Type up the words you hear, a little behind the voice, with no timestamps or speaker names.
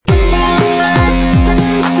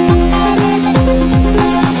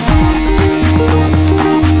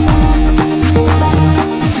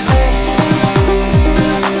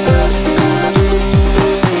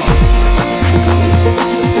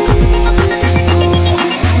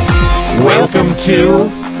Welcome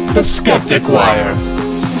to the Skeptic Wire.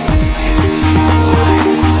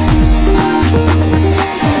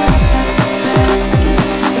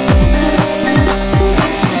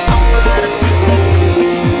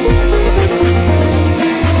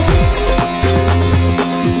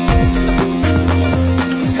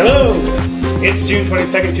 Hello! It's June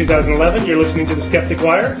 22nd, 2011. You're listening to the Skeptic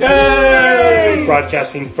Wire. Yay!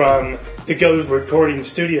 Broadcasting from the Go Recording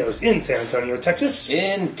Studios in San Antonio, Texas.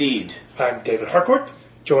 Indeed. I'm David Harcourt,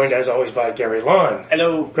 joined as always by Gary Lawn.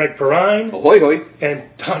 Hello. Greg Perrine. Ahoy hoy. And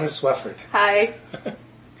Donna Swefford. Hi.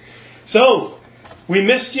 So, we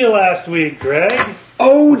missed you last week, Greg.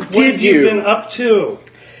 Oh, What did have you been up to?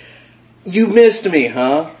 You missed me,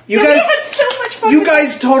 huh? We had so much fun. You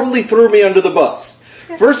guys totally threw me under the bus.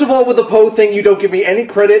 First of all, with the Poe thing, you don't give me any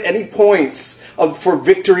credit, any points for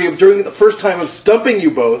victory during the first time of stumping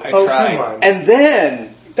you both. I tried. Come on. And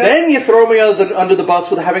then you throw me under the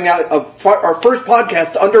bus with having our first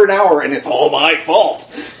podcast under an hour, and it's all my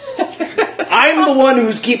fault. I'm the one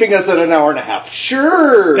who's keeping us at an hour and a half.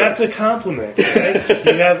 Sure. That's a compliment, right?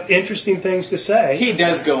 You have interesting things to say. He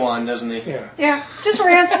does go on, doesn't he? Yeah, just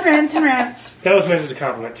rants and rants and rants. That was meant as a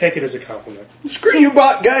compliment. Take it as a compliment. Screw you,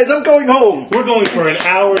 guys. I'm going home. We're going for an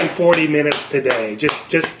hour and 40 minutes today,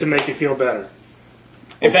 just to make you feel better.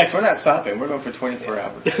 In fact, we're not stopping. We're going for 24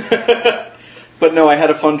 hours. But no, I had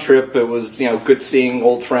a fun trip. It was, good seeing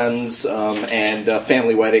old friends and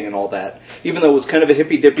family wedding and all that. Even though it was kind of a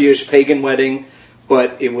hippy-dippy-ish pagan wedding,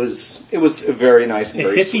 but it was very nice and A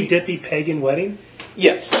very sweet. hippy-dippy pagan wedding?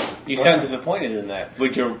 Yes. You sound disappointed in that.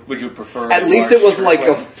 Would you prefer? At least it was like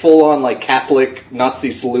a full-on Catholic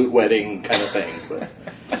Nazi salute wedding kind of thing. But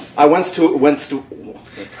I once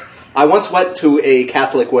went to a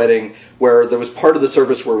Catholic wedding where there was part of the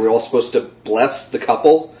service where we were all supposed to bless the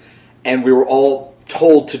couple, and we were all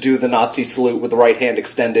told to do the Nazi salute with the right hand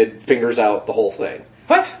extended, fingers out, the whole thing.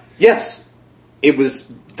 What? Yes. It was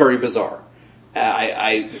very bizarre.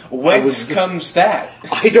 Whence comes that?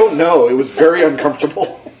 I don't know. It was very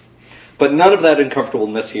uncomfortable. But none of that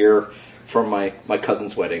uncomfortableness here from my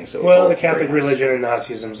cousin's wedding. So Well, the Catholic religion and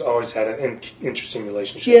Nazism's always had an interesting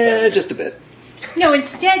relationship. Yeah, hasn't it? just a bit. No,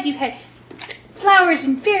 instead you had flowers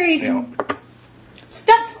and fairies and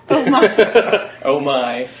stuff. Oh my. Oh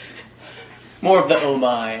my. More of the oh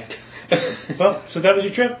my. Well, so that was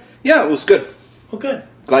your trip? Yeah, it was good. Well, good.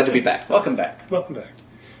 Glad to be back. Welcome back. Welcome back.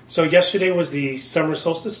 So yesterday was the Summer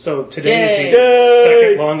Solstice, so today Yay. is the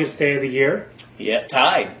second longest day of the year. Yeah,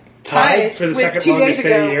 tied. Tied for the second 2 days longest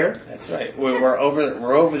day of ago. the year. That's right. We're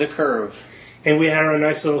over the curve. And we had our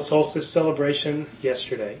nice little solstice celebration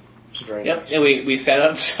yesterday, which is very nice. And we sat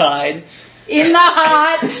outside. In the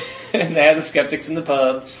hot. And they had the Skeptics in the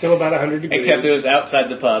pub. Still about 100 degrees. Except it was outside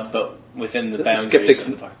the pub, but within the boundaries Skeptics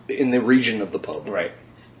of the pub. in the region of the pub. Right.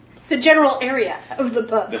 The general area of the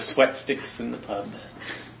pub. The sweat sticks in the pub.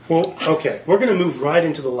 Well, okay. We're going to move right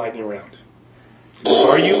into the lightning round.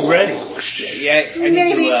 Are you ready? Yeah,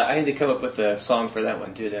 Maybe. I need to come up with a song for that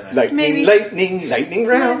one too, don't I? Lightning, Maybe. lightning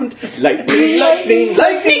round. Lightning, lightning,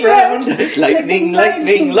 lightning round. Lightning,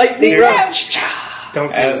 lightning, lightning round. Don't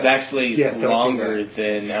do That was that. actually Yeah, don't do longer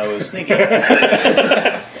than I was thinking.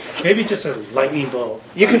 Maybe just a lightning bolt.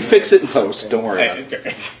 You can fix it in post. Don't worry about it.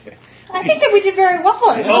 I think that we did very well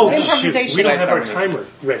on Oh, shoot. improvisation. We don't Nice have our harmonies. timer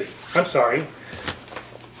ready. I'm sorry.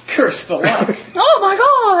 Curse the luck. Oh my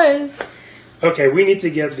god! Okay, we need to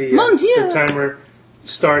get the Mon Dieu. timer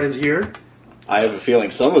started here. I have a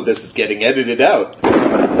feeling some of this is getting edited out.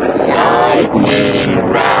 Lightning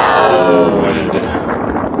round.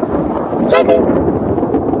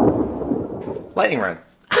 Lightning round.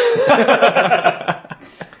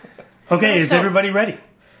 Okay, is everybody ready?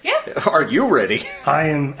 Yeah. Are you ready? I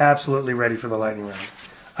am absolutely ready for the lightning round.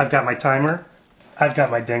 I've got my timer, I've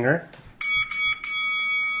got my dinger,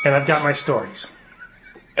 and I've got my stories.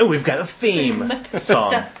 Oh, we've got a theme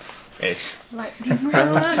song. Ish. Lightning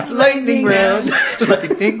round. Lightning round.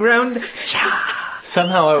 Lightning round.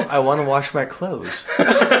 Somehow I want to wash my clothes.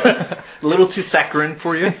 A little too saccharine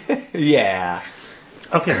for you? Yeah.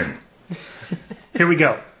 Okay, here we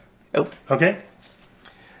go. Oh. Okay?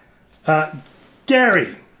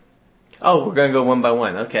 Gary. Oh, we're gonna go one by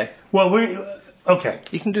one. Okay. Well, okay.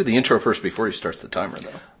 You can do the intro first before he starts the timer, though.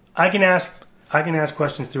 I can ask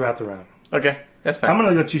questions throughout the round. Okay, that's fine. I'm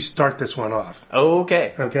going to let you start this one off.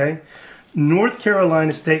 Okay. Okay? North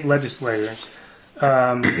Carolina state legislators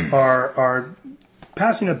are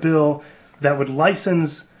passing a bill that would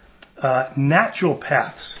license natural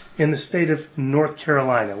paths in the state of North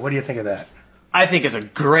Carolina. What do you think of that? I think it's a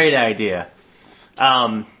great idea.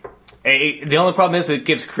 The only problem is it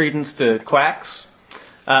gives credence to quacks.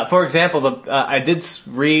 For example, I did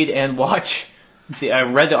read and watch. I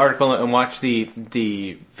read the article and watched the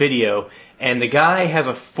video, and the guy has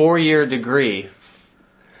a 4-year degree,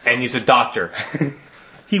 and he's a doctor.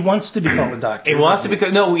 He wants to be called a doctor. He wants to be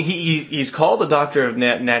he's called a doctor of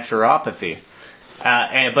naturopathy,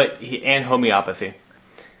 and homeopathy.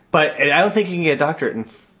 But I don't think you can get a doctorate in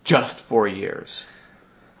just 4 years.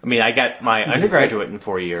 I mean, I got my undergraduate in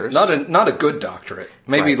 4 years. Not a good doctorate.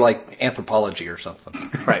 Maybe like anthropology or something.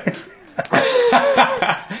 Right.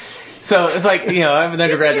 So it's like, I have an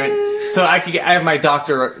undergraduate, so I have my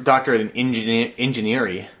doctorate in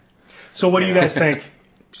engineering. So what do you guys think?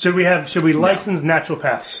 Should we license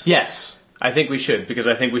naturopaths? Yes, I think we should, because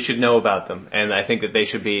I think we should know about them, and I think that they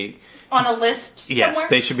should be on a list somewhere? Yes,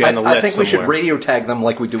 they should be on the list I think we should somewhere. radio tag them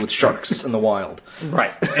like we do with sharks in the wild.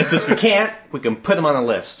 Right. And since we can't, we can put them on a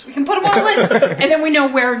list. We can put them on a list, and then we know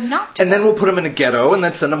where not to. And then we'll put them in a ghetto and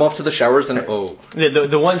then send them off to the showers and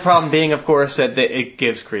The one problem being, of course, that it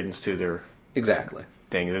gives credence to their Exactly.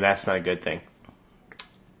 thing, and that's not a good thing.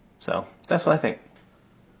 So, that's what I think.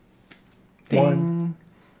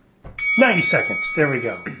 90 seconds. There we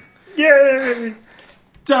go. Yay!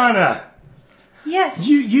 Donna, Yes.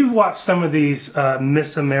 you watched some of these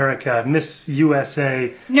Miss America, Miss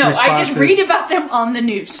USA No, responses. I just read about them on the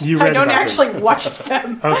news. You read I don't about actually watch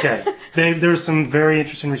them. Okay. There's some very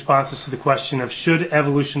interesting responses to the question of should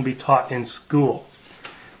evolution be taught in school?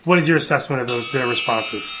 What is your assessment of their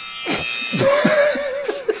responses?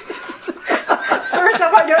 First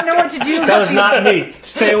off, I don't know what to do. That was not me.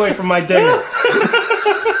 Stay away from my dinger.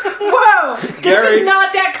 Whoa! This Gary. is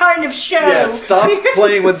not that kind of show. Yeah, stop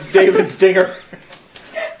playing with David's dinger.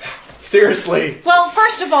 Seriously. Well,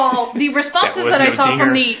 first of all, the responses That that I was no saw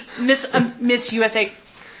from dinger. the Miss USA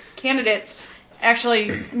candidates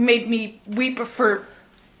actually made me weep for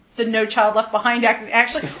the No Child Left Behind Act. I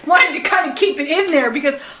actually wanted to kind of keep it in there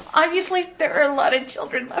because obviously there are a lot of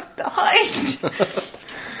children left behind.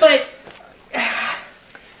 But,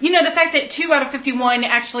 the fact that 2 out of 51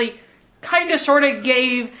 actually kind of sort of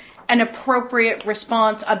gave an appropriate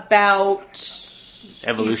response about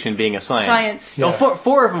Evolution being a science. Science. No,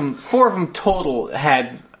 four of them total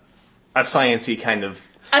had a sciencey kind of.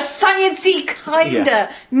 a sciencey kinda,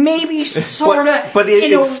 Yeah. maybe sorta. But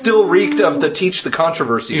it still reeked of the teach the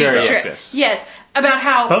controversy Yeah, stuff. yes. Yes, about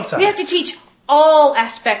how Both sides. we have to teach all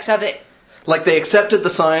aspects of it. Like they accepted the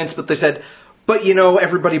science, but they said, but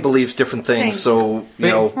everybody believes different things, so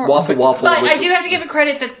waffle. But I do have to give it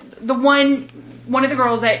credit that the one of the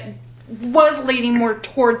girls that was leaning more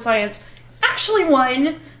toward science actually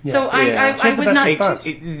won. So Yeah. I was not. response.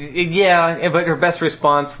 Yeah, but her best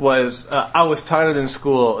response was, I was taught it in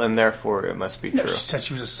school, and therefore it must be true. She said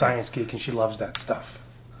she was a science geek and she loves that stuff.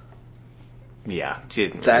 Yeah, she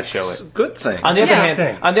didn't really That's show a it. good thing. On the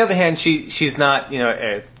Yeah. other hand, she's not,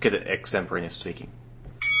 good at extemporaneous speaking.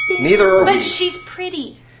 Neither are we. But she's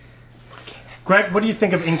pretty. Greg, what do you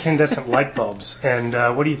think of incandescent light bulbs? And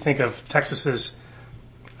what do you think of Texas's...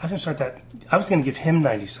 I was going to give him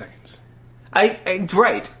 90 seconds.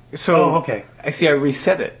 Right. So, Oh, okay. I see I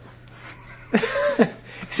reset it.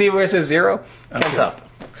 See where it says 0? Comes up.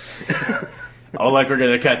 Oh, like we're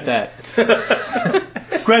going to cut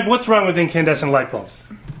that. Greg, what's wrong with incandescent light bulbs?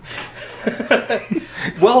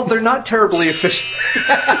 Well, they're not terribly efficient.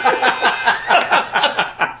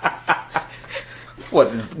 What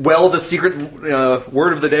is the secret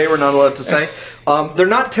word of the day we're not allowed to say? They're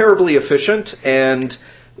not terribly efficient, and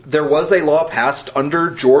there was a law passed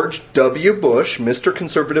under George W. Bush, Mr.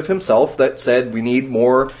 Conservative himself, that said we need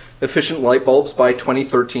more efficient light bulbs by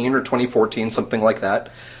 2013 or 2014, something like that.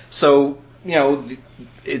 So,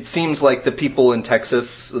 it seems like the people in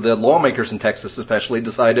Texas, the lawmakers in Texas especially,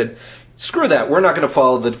 decided, screw that, we're not going to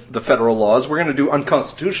follow the federal laws. We're going to do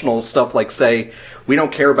unconstitutional stuff like say, we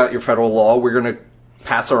don't care about your federal law, we're going to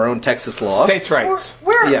pass our own Texas law. States' rights.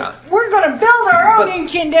 We're going to build our own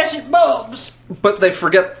incandescent bulbs. But they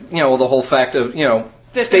forget, the whole fact of,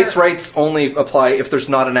 That states' they're- rights only apply if there's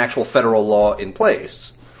not an actual federal law in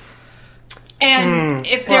place. And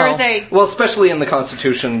if there's Well, especially in the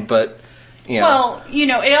Constitution, but, it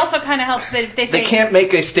also kind of helps that if they say they can't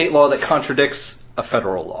make a state law that contradicts a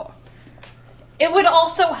federal law. it would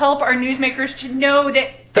also help our newsmakers to know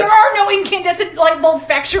that there are no incandescent light bulb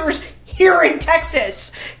manufacturers here in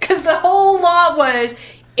Texas. Because the whole law was,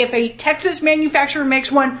 if a Texas manufacturer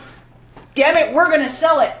makes one, damn it, we're going to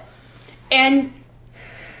sell it. And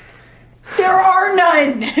there are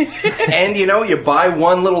none. And, you buy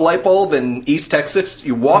one little light bulb in East Texas,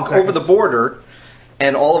 you walk over the border,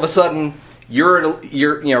 and all of a sudden, you're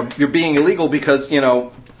being illegal because,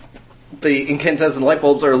 the incandescent light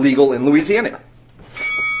bulbs are illegal in Louisiana.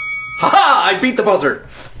 Ha! I beat the buzzer.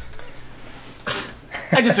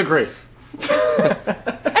 I disagree.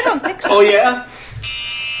 I don't think so. Oh yeah.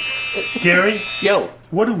 Gary, Yo.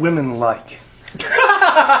 what do women like?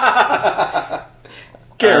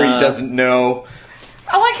 Gary doesn't know.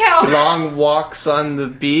 I like how Long walks on the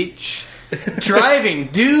beach.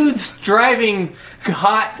 Dudes driving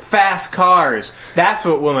hot, fast cars. That's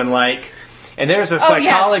what women like. And there's a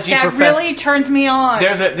psychology that professor. really turns me on.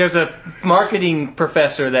 There's a marketing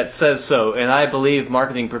professor that says so, and I believe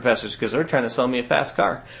marketing professors because they're trying to sell me a fast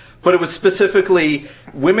car. But it was specifically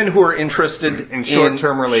women who are interested In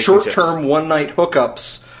short-term relationships. Short-term one-night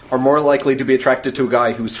hookups are more likely to be attracted to a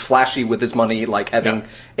guy who's flashy with his money, like having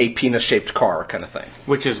a penis-shaped car kind of thing.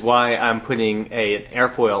 Which is why I'm putting an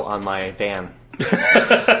airfoil on my van.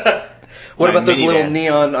 What My about those little minivan.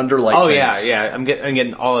 neon underlight Oh things? yeah. I'm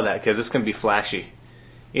getting all of that because it's gonna be flashy.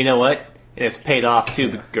 You know what? And it's paid off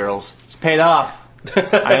too, girls. It's paid off.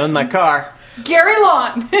 I own my car. Gary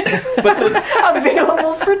Lawn. But this,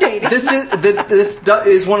 Available for dating. this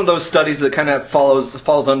is one of those studies that kind of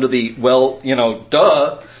falls under the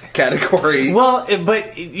duh category. Well,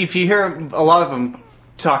 but if you hear a lot of them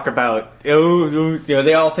talk about,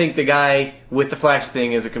 they all think the guy with the flash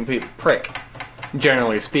thing is a complete prick,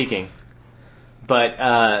 generally speaking.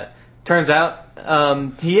 But turns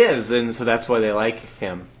out he is, and so that's why they like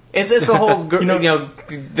him. It's a whole,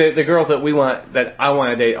 the girls that I want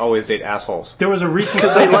to date always date assholes. There was a recent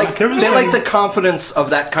Because they like study the confidence of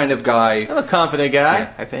that kind of guy. I'm a confident guy,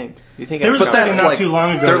 I think. You think? There was I'm a study that's not like too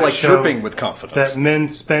long ago they're that like showed dripping with confidence. that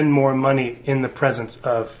men spend more money in the presence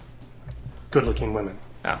of good-looking women.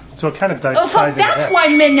 Oh. So it kind of Oh, so ties into that's that. why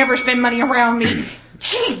men never spend money around me.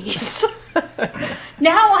 Jeez.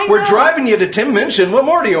 Now I know. We're driving you to Tim Minchin. What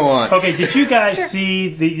more do you want? Okay, did you guys see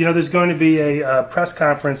there's going to be a press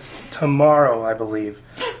conference tomorrow, I believe,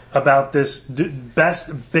 about this best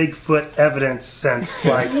Bigfoot evidence since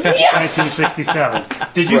like 1967.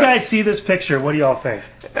 Did you guys see this picture? What do y'all think?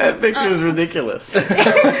 That picture is ridiculous.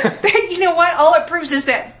 You know what? All it proves is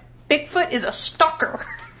that Bigfoot is a stalker.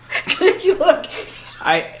 Because if you look,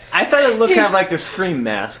 I thought it looked kind of like the Scream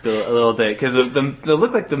mask a little bit because it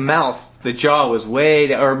looked like the mouth, the jaw was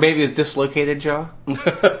or maybe his dislocated jaw.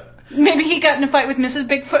 maybe he got in a fight with Mrs.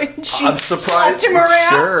 Bigfoot and she I'm surprised- slapped him around.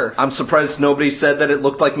 Sure. I'm surprised nobody said that it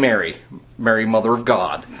looked like Mary, Mother of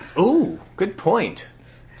God. Ooh, good point.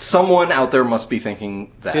 Someone out there must be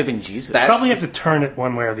thinking that. Could have been Jesus. That's- Probably have to turn it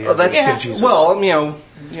one way or the other. That's to say Yeah. Jesus. well,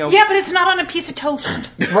 Yeah, but it's not on a piece of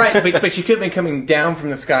toast. Right, but she could have been coming down from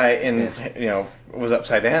the sky and was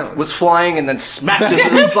upside down. was flying and then smacked into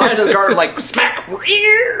the side of the car like smack.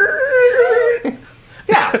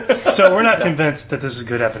 Yeah. So we're not convinced that this is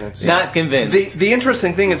good evidence. Not convinced. The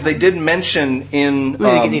interesting thing is they did mention in Did they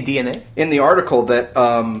get any DNA? in the article that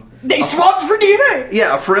They swapped for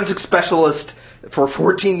DNA. a forensic specialist for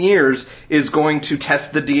 14 years is going to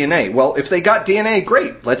test the DNA. Well, if they got DNA,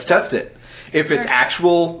 great, let's test it. If it's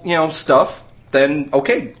actual, stuff, then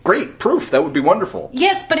okay, great, proof. That would be wonderful.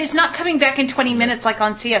 Yes, but it's not coming back in 20 minutes like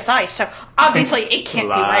on CSI, so obviously it can't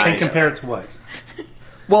be And right. compare it to what?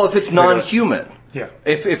 Well, if it's non-human, Yeah.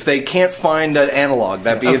 if they can't find an analog,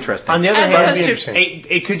 that'd be interesting. On the other As hand, opposed to-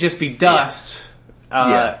 it could just be dust.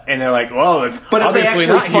 Yeah. And they're like, well, it's But if they obviously actually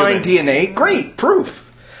not find human. DNA, great, proof.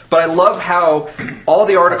 But I love how all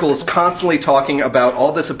the article is constantly talking about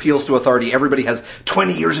all this appeals to authority. Everybody has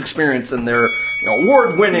 20 years experience and they're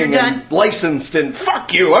award-winning You're and licensed and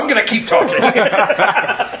fuck you, I'm going to keep talking.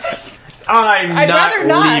 I'm I'd rather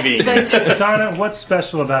not. leaving. But Donna, what's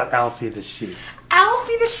special about Alfie the sheep?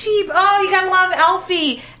 Alfie the sheep. Oh, you gotta love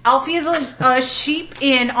Alfie. Alfie is a sheep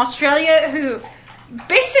in Australia who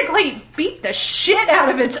basically beat the shit out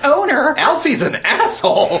of its owner. Alfie's an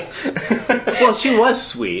asshole. Well, she was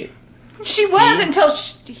sweet. She was until the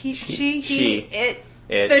sheep.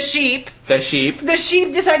 The sheep. The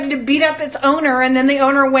sheep decided to beat up its owner, and then the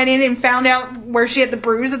owner went in and found out where she had the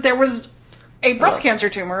bruise that there was a breast cancer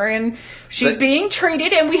tumor, and she's being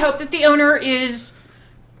treated, and we hope that the owner is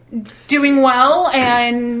doing well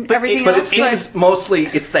and everything But it else. seems mostly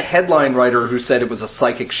it's the headline writer who said it was a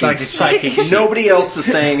psychic sheep. Psychic sheep. Nobody else is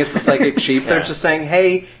saying it's a psychic sheep. They're just saying,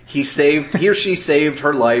 hey, he or she saved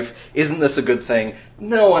her life. Isn't this a good thing?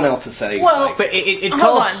 No one else is saying Well, psychic. But it Hold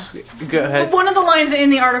calls. Go ahead. One of the lines in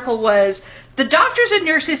the article was, the doctors and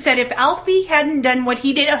nurses said if Alfie hadn't done what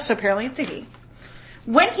he did, so apparently it's a he,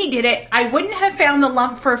 when he did it, I wouldn't have found the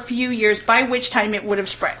lump for a few years, by which time it would have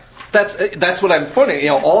spread. That's what I'm pointing.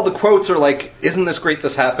 All the quotes are like, "Isn't this great?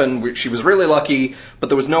 This happened. She was really lucky." But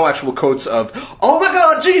there was no actual quotes of, "Oh my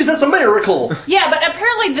God, geez, that's a miracle." Yeah, but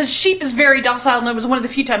apparently the sheep is very docile, and it was one of the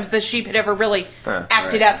few times the sheep had ever really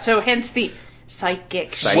acted right. out. So hence the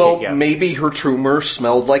Psychic. Well, yeah. maybe her tumor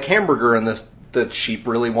smelled like hamburger, and the sheep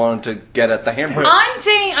really wanted to get at the hamburger. I'm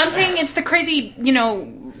saying it's the crazy,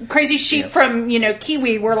 crazy sheep from,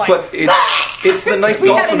 Kiwi. We're like, But it's the nice We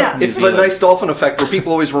had dolphin. enough. It's the nice dolphin effect, where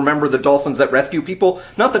people always remember the dolphins that rescue people,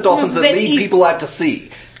 not the dolphins that that lead eat. people out to sea,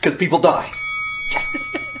 because people die.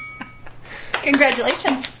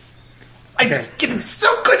 congratulations. I'm just getting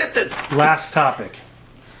so good at this. Last topic.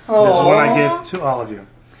 This is one I give to all of you.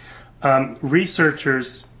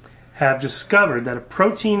 Researchers have discovered that a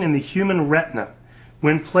protein in the human retina,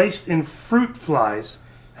 when placed in fruit flies,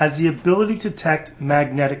 has the ability to detect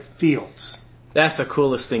magnetic fields. That's the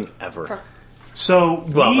coolest thing ever. So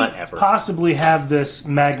Well, we not ever. possibly have this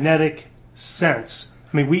magnetic sense.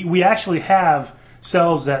 I mean, we actually have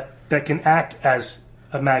cells that can act as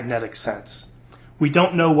a magnetic sense. We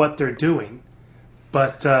don't know what they're doing,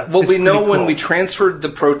 but Well, it's we know pretty when cool. we transferred the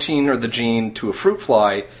protein or the gene to a fruit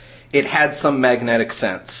fly, it had some magnetic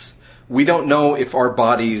sense. We don't know if our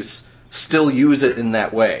bodies still use it in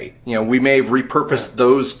that way. We may have repurposed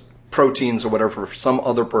those proteins or whatever for some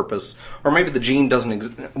other purpose, or maybe the gene doesn't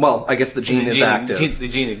exist. Well, I guess the gene is active. The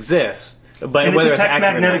gene exists, but and whether it it's detects active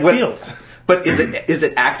or magnetic not- fields. But is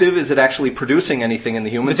it active? Is it actually producing anything in the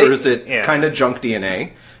humans, But they- or is it yeah. kind of junk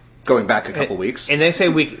DNA? Going back a couple weeks. And they say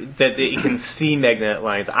that it can see magnetic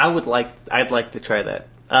lines. I'd like to try that.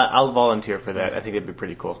 I'll volunteer for that. I think it'd be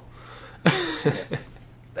pretty cool.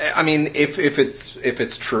 I mean, if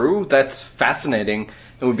it's true, that's fascinating.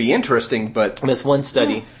 It would be interesting, but It's one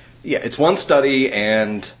study. yeah, it's one study,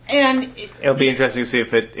 and And It'll be interesting to see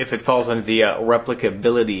if it falls under the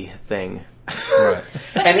replicability thing. right.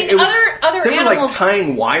 But, and I mean, it was, other they were like animals-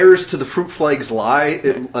 tying wires to the fruit flags' legs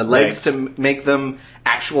Legs. to make them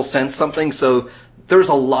actual sense something. So there's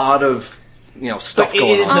a lot of stuff But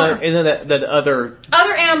going on. isn't that other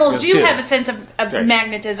animals do Good. have a sense of Right.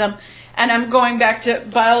 magnetism. And I'm going back to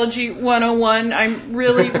Biology 101. I'm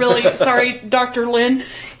really, really sorry, Dr. Lynn,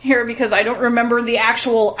 here, because I don't remember the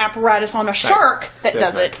actual apparatus on a shark that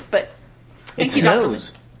does Right. it. But thank It's you, Dr. Lynn.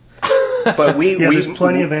 nose. But we there's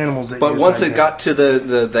plenty of animals that But use once it magnetic. got to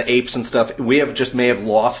the apes and stuff, we may have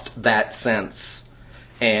lost that sense,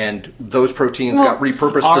 and those proteins got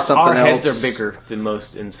repurposed to something our else. heads are bigger than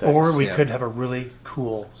most insects. Or we Yeah. could have a really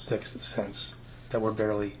cool sixth sense that we're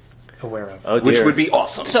barely aware of. Oh, which dear. would be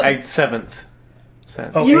awesome. So- Seventh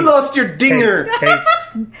sense. Oh, You hey, lost your dinger. hey.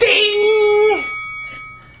 Ding!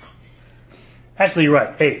 Actually, you're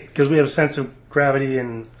right. 8, because we have a sense of gravity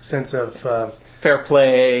and sense of Fair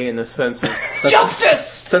play in the sense of. Justice!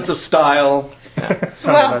 Sense of style.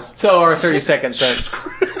 some Well- of us. So our 30-second sense.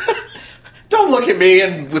 Don't look at me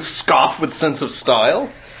and scoff with sense of style,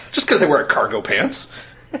 just because I wear cargo pants.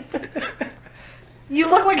 You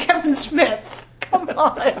look like Kevin Smith. Come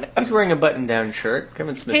on. He's wearing a button-down shirt.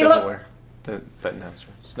 Kevin Smith He doesn't look- wear the button-down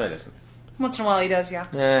shirts. No, he doesn't. Once in a while he does, yeah.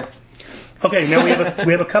 Eh. Okay, now we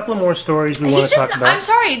have a couple of more stories we want He's to just, talk about. I'm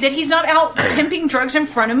sorry that he's not out pimping drugs in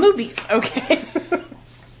front of movies, okay?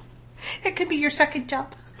 It could be your second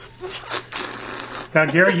job. Now,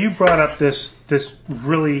 Gary, you brought up this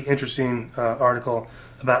really interesting article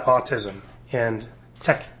about autism and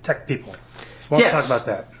tech people. So I want Yes. to talk about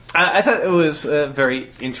that. I thought it was very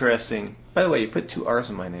interesting. By the way, you put 2 R's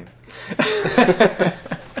in my name.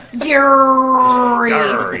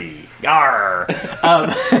 Gary. Yarr.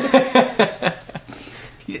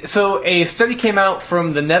 So a study came out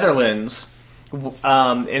from the Netherlands,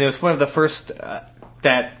 and it was one of the first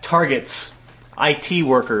that targets IT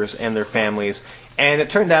workers and their families. And it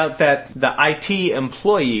turned out that the IT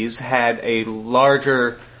employees had a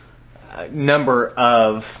larger number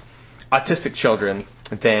of autistic children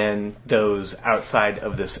than those outside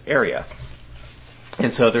of this area.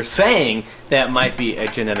 And so they're saying that might be a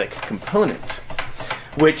genetic component,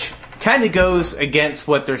 which kind of goes against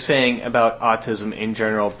what they're saying about autism in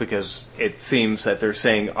general, because it seems that they're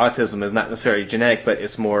saying autism is not necessarily genetic, but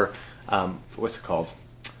it's more, what's it called?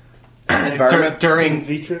 Environment. During In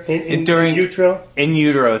vitro, in during- utero. in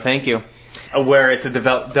utero, thank you, where it's a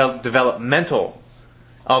developmental,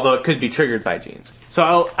 although it could be triggered by genes.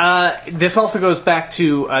 So this also goes back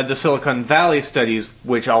to the Silicon Valley studies,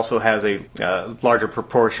 which also has a larger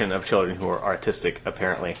proportion of children who are autistic,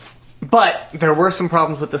 apparently. But there were some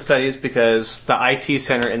problems with the studies because the IT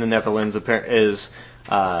center in the Netherlands is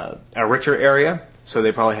a richer area, so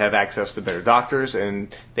they probably have access to better doctors,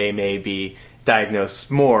 and they may be diagnosed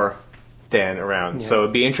more than around. Yeah. So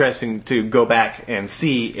it'd be interesting to go back and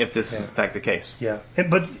see if this is in fact the case. Yeah,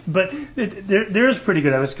 but there is pretty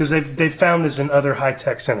good evidence because they've found this in other high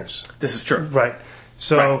tech centers. This is true. Right.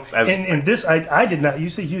 So, Right. and this, I did not, you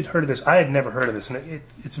said you'd heard of this. I had never heard of this, and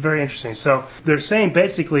it's very interesting. So, they're saying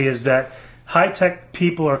basically is that high-tech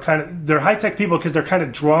people they're high-tech people because they're kind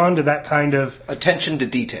of drawn to that kind of Attention to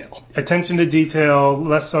detail.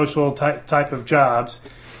 less social type of jobs,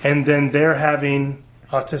 and then they're having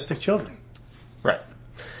autistic children Right.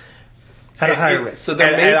 at a higher rate. So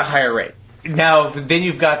At a higher rate. Now, then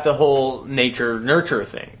you've got the whole nature-nurture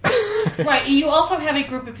thing. Right. You also have a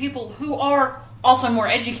group of people who are also more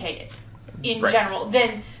educated in Right. general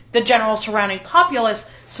than the general surrounding populace,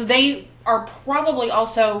 so they are probably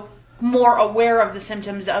also more aware of the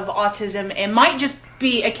symptoms of autism. It might just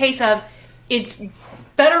be a case of it's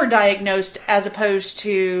better diagnosed as opposed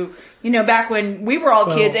to, back when we were all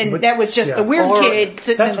kids and that was just the weird kid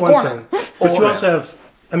sitting in the corner. But you also have,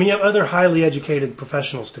 you have other highly educated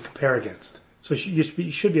professionals to compare against. So you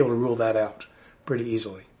should be able to rule that out pretty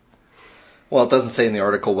easily. Well, it doesn't say in the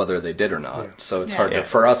article whether they did or not, so it's hard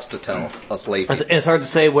for us to tell, us lay people. It's hard to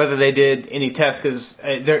say whether they did any tests because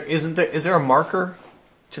is there a marker,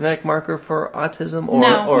 genetic marker for autism or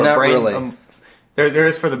No. or Not brain? really. There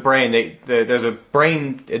is for the brain. There's a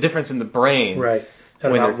difference in the brain. Right.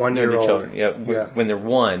 At When about they're 1 year the old. children, when they're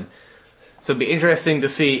one. So it'd be interesting to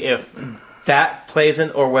see if that plays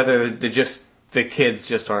in, or whether the kids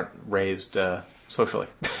just aren't raised socially.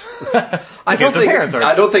 I don't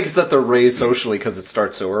Parents think it's that they're raised socially because it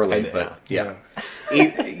starts so early, but yeah.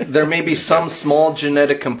 There may be some small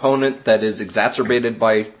genetic component that is exacerbated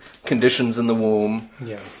by conditions in the womb,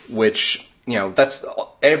 which, that's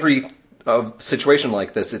every situation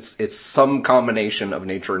like this. It's some combination of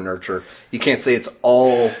nature and nurture. You can't say it's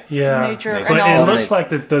all Nature But and all. it looks like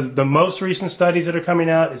the most recent studies that are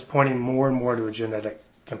coming out is pointing more and more to a genetic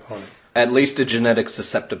component. at least a genetic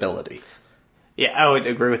susceptibility. Yeah, I would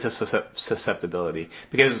agree with the susceptibility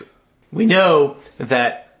because we know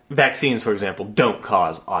that vaccines, for example, don't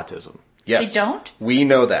cause autism. Yes. They don't? We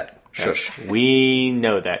know that. Yes, we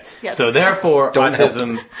know that. Yes. So therefore, Don't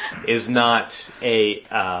autism is not a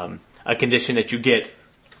condition that you get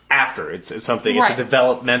after. It's something. It's Right. a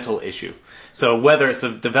developmental issue. So whether it's a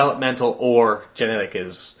developmental or genetic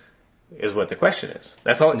is what the question is.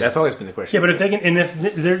 That's always been the question. Yeah, but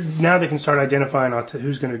if they can start identifying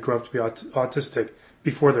who's going to grow up to be autistic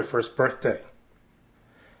before their first birthday.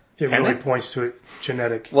 It Can really they? points to a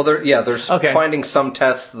genetic. Well, there's Okay. finding some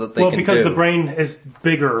tests that they can do. Well, because the brain is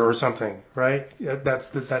bigger or something, right? That's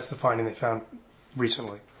the finding they found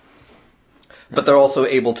recently. But they're also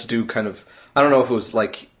able to do kind of, I don't know if it was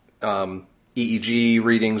like EEG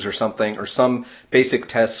readings or something, or some basic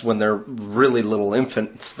tests when they're really little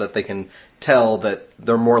infants that they can tell that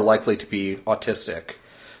they're more likely to be autistic.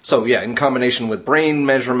 So yeah, in combination with brain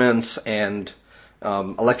measurements and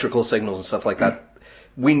electrical signals and stuff like that,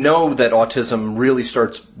 we know that autism really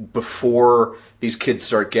starts before these kids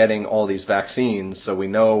start getting all these vaccines. So we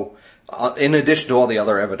know, in addition to all the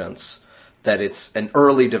other evidence, that it's an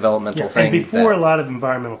early developmental thing. And before a lot of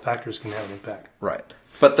environmental factors can have an impact. Right.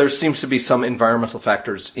 But there seems to be some environmental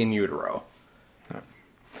factors in utero.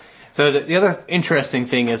 So the other interesting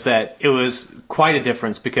thing is that it was quite a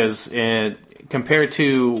difference because compared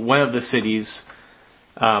to one of the cities,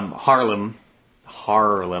 Harlem,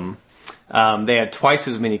 they had twice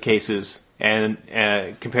as many cases, and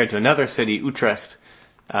compared to another city, Utrecht,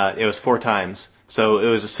 it was 4 times. So it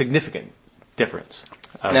was a significant difference.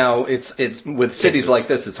 Now, it's with cities like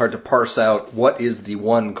this, it's hard to parse out what is the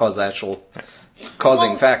one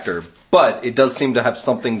causing factor, but it does seem to have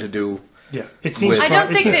something to do. Yeah, it seems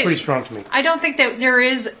pretty strong to me. I don't think that there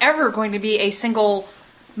is ever going to be a single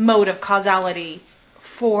mode of causality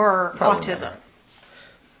for autism. Never.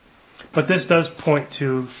 But this does point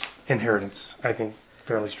to inheritance, I think,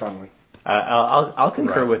 fairly strongly. I'll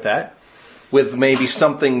concur with that. With maybe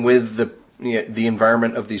something with the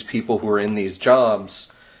environment of these people who are in these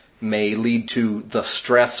jobs may lead to the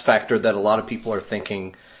stress factor that a lot of people are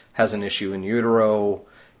thinking has an issue in utero,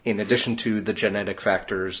 in addition to the genetic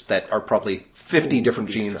factors that are probably 50 different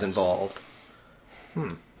genes involved.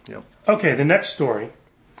 Yep. Okay, the next story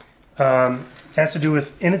has to do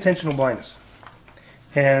with inattentional blindness.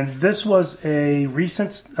 And this was a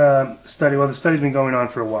recent study. Well, the study's been going on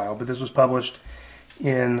for a while, but this was published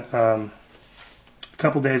in a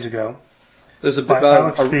couple days ago. There's by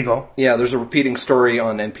Alex Spiegel. Yeah, there's a repeating story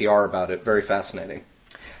on NPR about it. Very fascinating.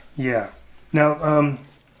 Yeah. Now,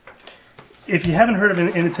 if you haven't heard of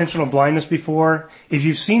inattentional blindness before, if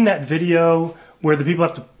you've seen that video where the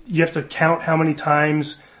people you have to count how many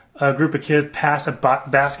times a group of kids pass a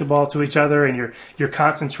basketball to each other, and you're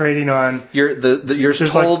concentrating on. You're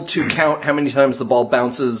told to count how many times the ball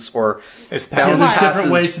bounces or It's bounce There's passes.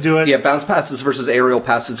 different ways to do it. Yeah, bounce passes versus aerial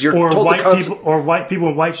passes. You're Or told white people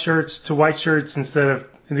in white shirts to white shirts instead of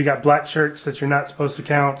you got black shirts that you're not supposed to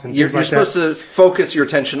count. And you're things like supposed to focus your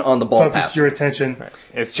attention on the ball focus pass. your attention. Right.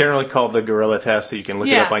 It's generally called the gorilla test, so you can look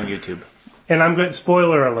it Yeah. up on YouTube. And I'm good.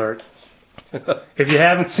 Spoiler alert. If you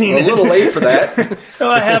haven't seen We're a it, little late for that. No,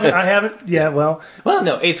 I haven't. Yeah, well, Well,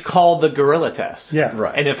 no, it's called the gorilla test. yeah.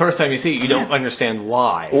 Right. And the first time you see it, you don't understand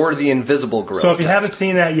why. Or the invisible gorilla So if you test. haven't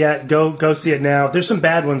seen that yet, go see it now. There's some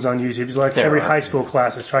bad ones on YouTube. It's like There every are. high school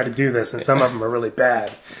class has tried to do this, and some of them are really bad.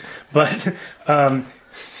 But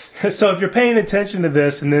so if you're paying attention to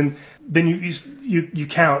this, and then you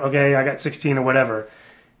count, okay, I got 16 or whatever,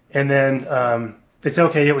 and then they say,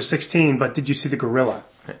 okay, it was 16, but did you see the gorilla?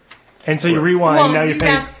 And so you rewind. Well, now you're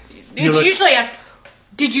paying. it's usually asked,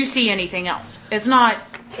 did you see anything else? It's not.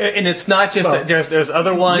 And it's not just Well, there's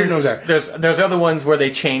other ones. know that. There's other ones where they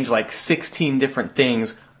change like 16 different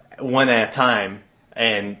things one at a time,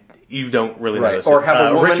 and you don't really Right. notice. Or it. have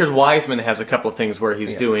a woman- Richard Wiseman has a couple of things where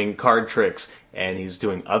he's doing card tricks and he's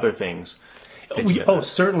doing other things. that you Oh, notice.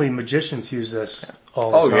 certainly magicians use this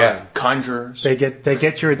all the time. yeah. Conjurers. They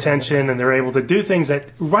get your attention, and they're able to do things that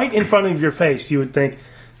right in front of your face you would think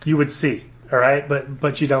you would see. All right,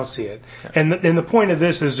 but you don't see it. And the point of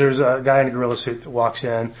this is there's a guy in a gorilla suit that walks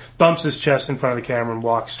in, thumps his chest in front of the camera, and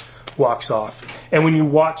walks off. And when you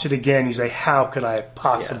watch it again, you say, "How could I have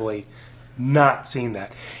possibly not seen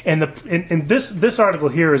that?" And this article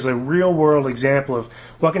here is a real world example of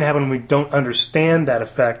what can happen when we don't understand that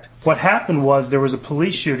effect. What happened was there was a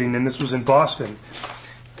police shooting, and this was in Boston.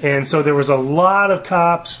 And so there was a lot of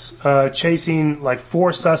cops chasing like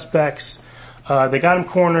 4 suspects. They got them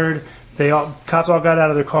cornered. Cops all got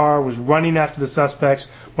out of their car, was running after the suspects.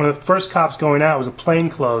 One of the first cops going out was a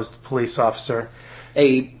plainclothes police officer.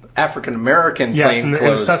 A African American Yes, and the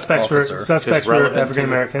plainclothes suspects officer. were African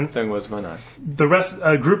American. Thing was going on. The rest,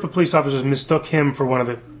 a group of police officers mistook him for one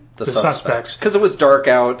of the suspects. Because it was dark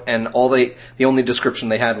out, and the only description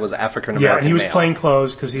they had was African American. Yeah, and he was male. plain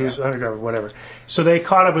clothes because he was undercover, whatever. So they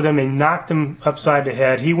caught up with him. They knocked him upside the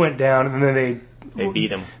head. He went down, and then They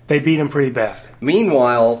beat him. They beat him pretty bad.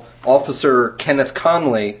 Meanwhile, Officer Kenneth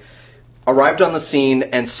Conley arrived on the scene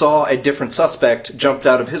and saw a different suspect, jumped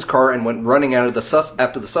out of his car and went running out of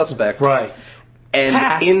after the suspect. Right. And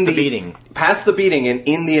Past in the beating. Past the beating, and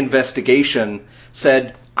in the investigation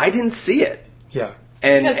said, "I didn't see it." Yeah.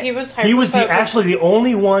 And Because he was He was hyper-focused. actually the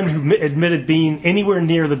only one who admitted being anywhere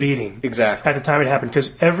near the beating. Exactly. At the time it happened,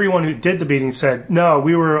 because everyone who did the beating said, "No,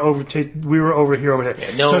 we were over here over there."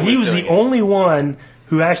 Yeah, no so one he was was the doing it. only one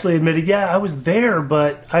who actually admitted, "Yeah, I was there,"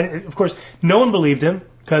 but of course, no one believed him,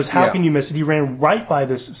 because how Yeah. can you miss it? He ran right by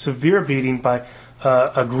this severe beating by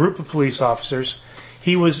a group of police officers.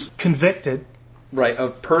 He was convicted. Right,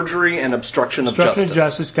 of perjury and obstruction of Obstruction justice. of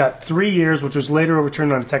justice, got 3 years, which was later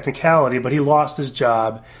overturned on a technicality, but he lost his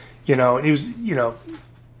job. He was,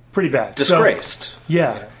 pretty bad. Disgraced. So,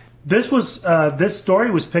 yeah. This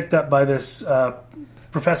story was picked up by this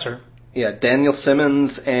professor. Yeah, Daniel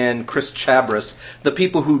Simmons and Chris Chabris, the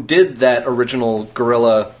people who did that original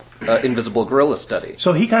invisible gorilla study.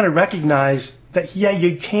 So he kind of recognized that, yeah,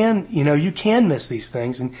 you can miss these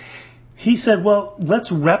things. And he said, well,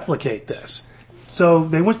 let's replicate this. So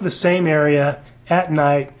they went to the same area at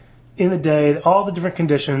night, in the day, all the different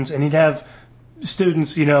conditions, and he'd have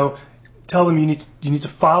students, tell them you need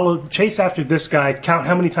to chase after this guy, count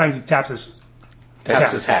how many times he taps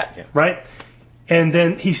his hat. Yeah. right? And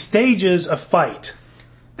then he stages a fight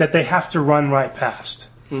that they have to run right past.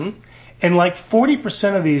 Mm-hmm. And like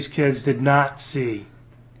 40% of these kids did not see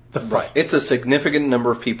the fight. Right. It's a significant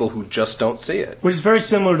number of people who just don't see it. Which is very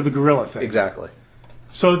similar to the gorilla thing. Exactly.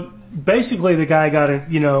 So basically the guy got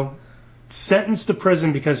sentenced to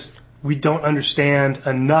prison because we don't understand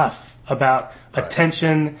enough about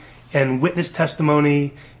attention and witness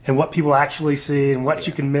testimony and what people actually see and what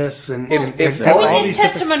you can miss and all Witness these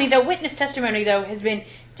different- witness testimony though has been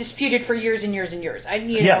disputed for years and years and years.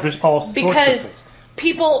 there's all sorts of because things.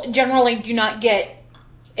 people generally do not get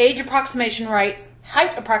age approximation right,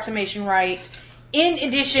 height approximation right. In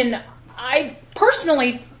addition, I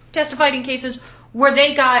personally testified in cases where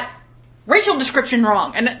they got racial description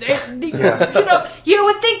wrong, and you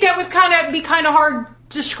would think that would be kind of hard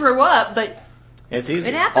to screw up, but It's easy.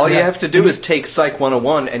 it happens. All you have to do is take Psych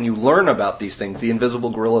 101 and you learn about these things, the invisible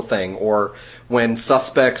gorilla thing, or when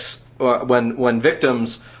suspects, when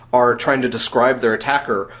victims are trying to describe their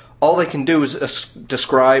attacker, all they can do is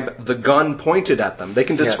describe the gun pointed at them. They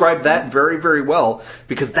can describe that very, very well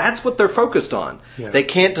because that's what they're focused on. Yeah. They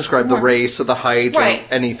can't describe the race or the height or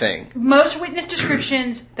anything. Most witness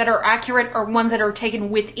descriptions that are accurate are ones that are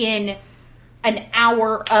taken within an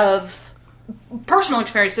hour of personal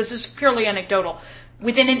experience. This is purely anecdotal.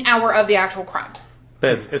 Within an hour of the actual crime.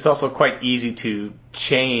 But it's also quite easy to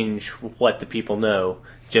change what the people know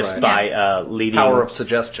just by leading... Power of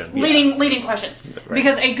suggestion. Leading questions. Right.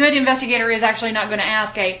 Because a good investigator is actually not going to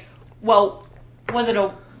ask was it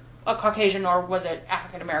a Caucasian or was it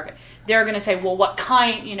African American? They're going to say, well, what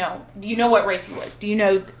kind, do you know what race he was? Do you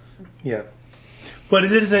know... Yeah. But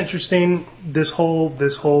it is interesting, this whole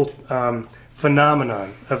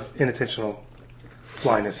phenomenon of inattentional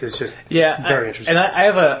blindness is just very interesting. And I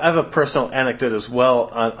have a personal anecdote as well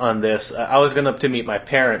on this. I was going up to meet my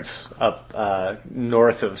parents up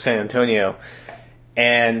north of San Antonio,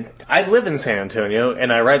 and I live in San Antonio,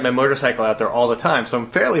 and I ride my motorcycle out there all the time, so I'm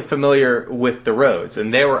fairly familiar with the roads.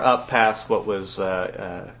 And they were up past what was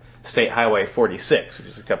State Highway 46, which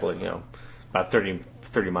is a couple of, about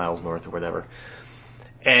 30 miles north or whatever.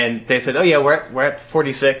 And they said, "Oh yeah, we're at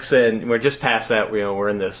 46, and we're just past that. We're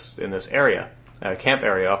in this area." Camp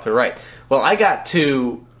area off the right. Well, I got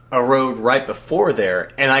to a road right before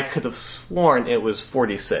there, and I could have sworn it was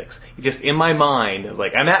 46. Just in my mind, I was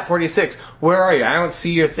like, I'm at 46. Where are you? I don't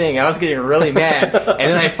see your thing. I was getting really mad. And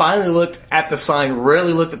then I finally looked at the sign,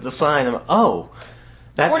 I'm like, oh,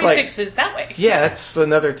 that's 46 is that way. Yeah, that's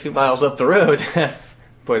another 2 miles up the road.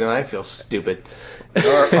 Boy, don't I feel stupid.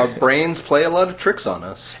 Our brains play a lot of tricks on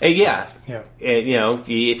us. Yeah.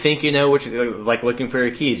 You think you know what like looking for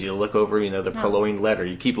your keys. You look over, the purloined letter.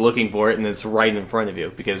 You keep looking for it, and it's right in front of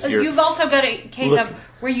you because you've also got a case of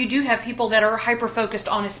where you do have people that are hyper focused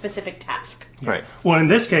on a specific task. Right. Well, in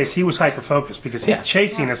this case, he was hyper focused because he's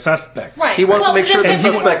chasing a suspect. Right. He wants to make sure the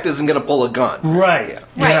suspect isn't going to pull a gun. Right. Yeah.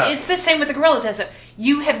 Right. It's the same with the gorilla test.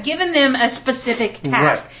 You have given them a specific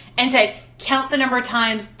task and said, count the number of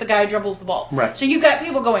times the guy dribbles the ball. Right. So you've got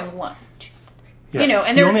people going 1, 2, 3.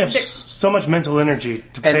 And you only have so much mental energy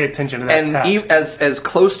to pay attention to that task. And as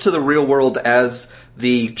close to the real world as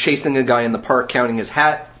the chasing a guy in the park, counting his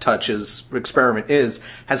hat touches experiment is,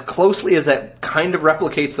 as closely as that kind of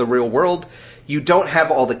replicates the real world, you don't have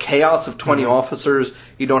all the chaos of 20 officers.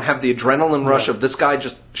 You don't have the adrenaline rush of this guy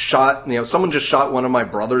just shot, someone just shot one of my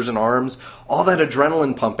brothers in arms. All that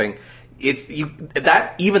adrenaline pumping. Even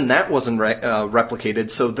that wasn't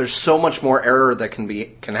replicated, so there's so much more error that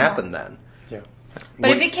can happen then. Yeah.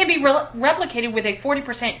 But if it can be replicated with a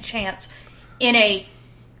 40% chance in a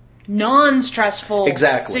non-stressful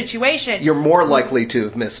situation, you're more likely to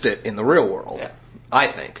have missed it in the real world, I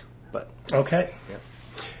think. But okay. Yeah.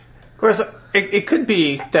 Of course, it could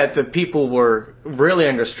be that the people were really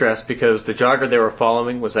under stress because the jogger they were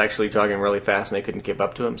following was actually jogging really fast and they couldn't keep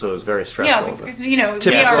up to him, so it was very stressful. Yeah, because,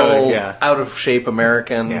 typical out-of-shape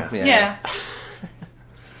American. Yeah.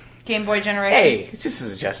 Game Boy generation. Hey, it's just a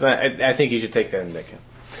suggestion. I think you should take that into account.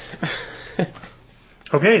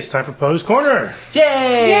 Okay, it's time for Poe's Corner.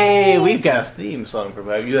 Yay! We've got a theme song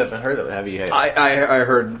provided. You haven't heard of it, have you? I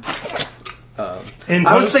heard... I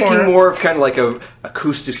was thinking more of kind of like a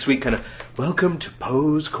acoustic suite kind of, welcome to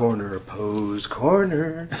Poe's Corner, Poe's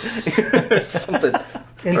Corner. Something.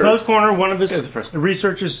 In Poe's Corner, one of his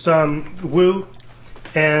researchers woo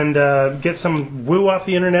and gets some woo off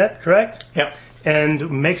the internet, correct? Yep.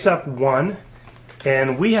 And makes up one,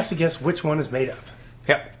 and we have to guess which one is made up.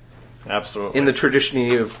 Yep. Absolutely. In the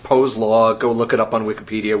tradition of Poe's Law, go look it up on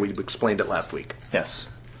Wikipedia. We explained it last week. Yes.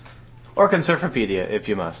 Or Conservapedia, if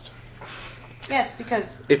you must. Yes,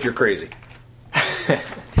 because... If you're crazy.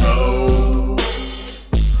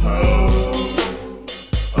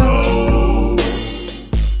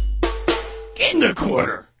 In the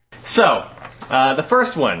corner. So, the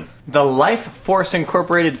first one. The Life Force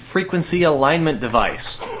Incorporated Frequency Alignment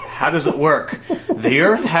Device. How does it work? The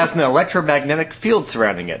Earth has an electromagnetic field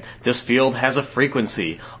surrounding it. This field has a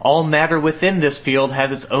frequency. All matter within this field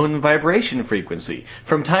has its own vibration frequency.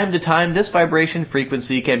 From time to time, this vibration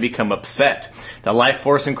frequency can become upset. The Life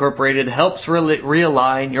Force Incorporated helps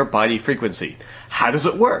realign your body frequency. How does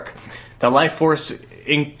it work? The Life Force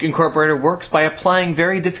Incorporated works by applying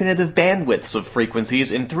very definitive bandwidths of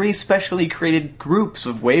frequencies in 3 specially created groups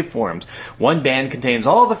of waveforms. One band contains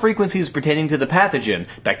all the frequencies pertaining to the pathogen,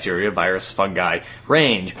 bacteria, virus, fungi,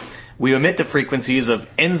 range. We omit the frequencies of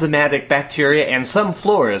enzymatic bacteria and some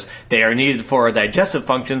floras. They are needed for our digestive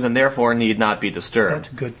functions and therefore need not be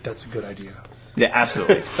disturbed. That's a good idea. Yeah,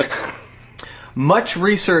 absolutely. Much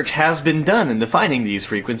research has been done in defining these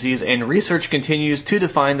frequencies, and research continues to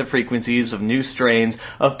define the frequencies of new strains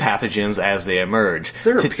of pathogens as they emerge. Is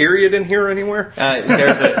there a period in here anywhere?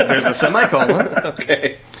 There's a semicolon.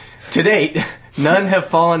 Okay. To date, none have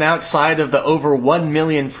fallen outside of the over 1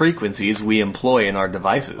 million frequencies we employ in our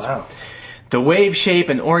devices. Wow. The wave shape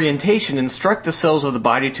and orientation instruct the cells of the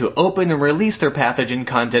body to open and release their pathogen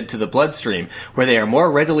content to the bloodstream, where they are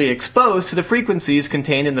more readily exposed to the frequencies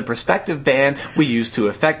contained in the respective band we use to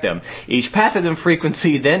affect them. Each pathogen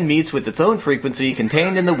frequency then meets with its own frequency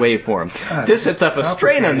contained in the waveform. This sets up a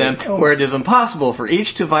strain on them where it is impossible for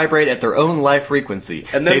each to vibrate at their own life frequency.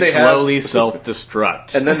 And then they slowly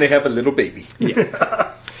self-destruct. And then they have a little baby. Yes.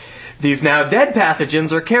 These now dead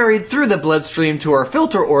pathogens are carried through the bloodstream to our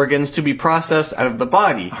filter organs to be processed out of the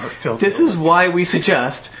body. This is why we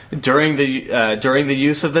suggest, during the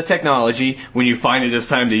use of the technology, when you find it is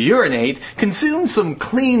time to urinate, consume some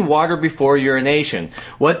clean water before urination.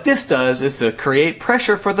 What this does is to create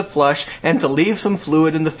pressure for the flush and to leave some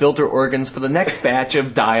fluid in the filter organs for the next batch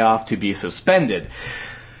of die-off to be suspended.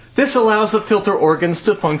 This allows the filter organs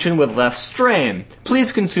to function with less strain.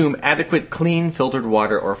 Please consume adequate clean filtered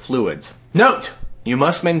water or fluids. Note: you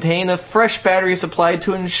must maintain a fresh battery supply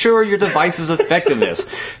to ensure your device's effectiveness.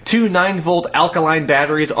 2 9-volt alkaline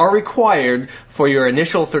batteries are required for your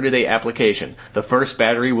initial 30-day application. The first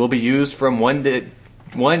battery will be used from day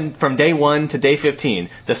 1 to day 15,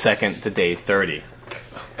 the second to day 30.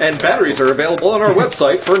 And batteries are available on our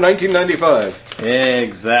website for $19.95.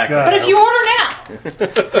 Exactly. But if you order now,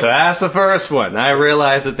 So that's the first one. I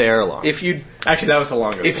realize that they are long. Actually, that was the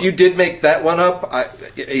longest If one. you did make that one up,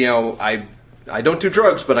 I don't do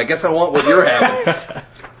drugs, but I guess I want what you're having.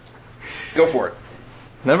 Go for it.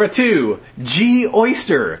 Number 2,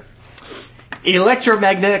 G-Oyster.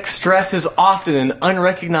 Electromagnetic stress is often an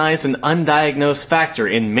unrecognized and undiagnosed factor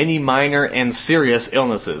in many minor and serious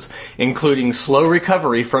illnesses, including slow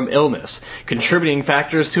recovery from illness. Contributing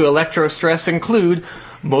factors to electrostress include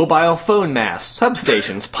mobile phone masts,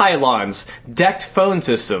 substations, pylons, decked phone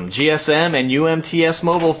system, GSM and UMTS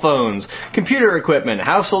mobile phones, computer equipment,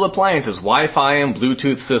 household appliances, Wi-Fi and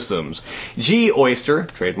Bluetooth systems. G-Oyster,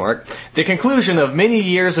 trademark, the conclusion of many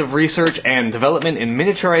years of research and development in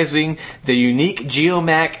miniaturizing the unique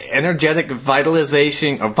Geomac energetic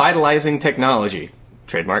vitalizing technology,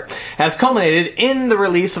 trademark, has culminated in the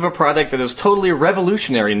release of a product that is totally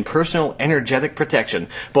revolutionary in personal energetic protection,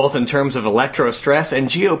 both in terms of electrostress and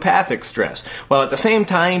geopathic stress, while at the same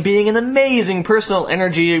time being an amazing personal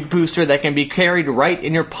energy booster that can be carried right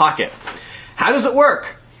in your pocket. How does it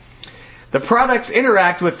work? The products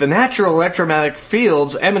interact with the natural electromagnetic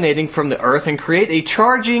fields emanating from the Earth and create a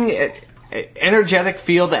charging energetic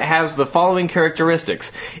field that has the following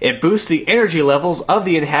characteristics. It boosts the energy levels of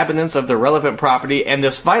the inhabitants of the relevant property, and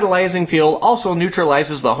this vitalizing field also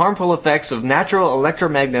neutralizes the harmful effects of natural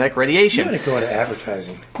electromagnetic radiation. I'm going to go into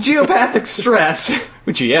advertising. Geopathic stress,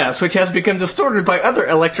 which has become distorted by other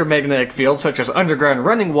electromagnetic fields such as underground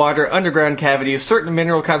running water, underground cavities, certain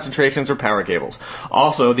mineral concentrations, or power cables.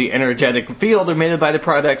 Also, the energetic field emitted by the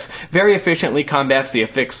products very efficiently combats the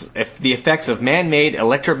effects of man-made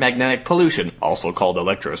electromagnetic pollution, also called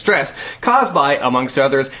electrostress, caused by, amongst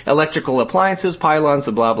others, electrical appliances, pylons,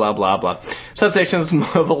 and blah, blah, blah, blah. Substations,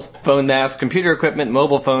 mobile phone masts, computer equipment,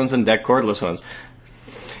 mobile phones, and decked cordless phones.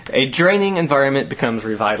 A draining environment becomes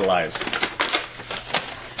revitalized.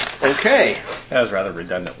 Okay. That was rather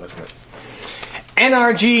redundant, wasn't it?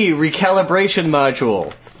 NRG Recalibration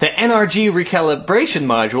Module. The NRG Recalibration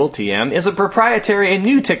Module, TM, is a proprietary and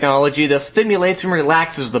new technology that stimulates and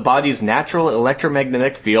relaxes the body's natural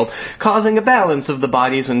electromagnetic field, causing a balance of the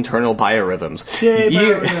body's internal biorhythms. Yay,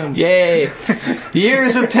 biorhythms. Yay!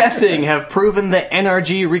 Years of testing have proven the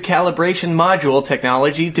NRG Recalibration Module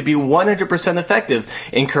technology to be 100% effective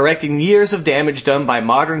in correcting years of damage done by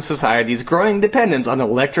modern society's growing dependence on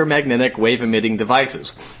electromagnetic wave-emitting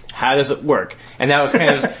devices. How does it work? And that was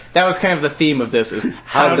kind of the theme of this, is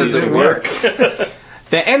how does it work?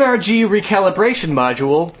 The NRG Recalibration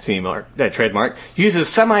Module, trademark, uses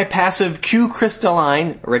semi-passive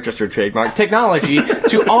Q-crystalline, registered trademark, technology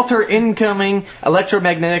to alter incoming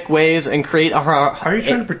electromagnetic waves and create a... Are you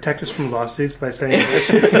trying to protect us from lawsuits by saying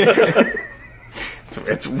that?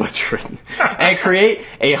 It's what's written. And create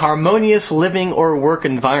a harmonious living or work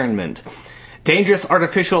environment. Dangerous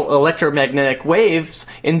artificial electromagnetic waves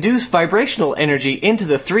induce vibrational energy into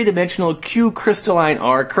the three-dimensional Q-crystalline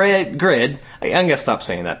grid. I'm going to stop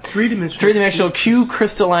saying that. Three-dimensional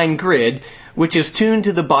Q-crystalline grid, which is tuned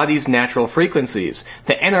to the body's natural frequencies.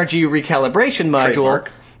 The NRG Recalibration Module...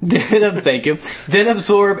 Thank you. Then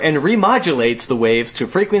absorb and remodulates the waves to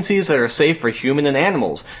frequencies that are safe for human and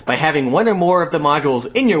animals. By having one or more of the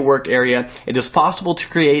modules in your work area, it is possible to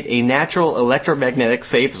create a natural electromagnetic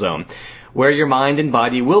safe zone, where your mind and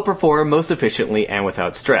body will perform most efficiently and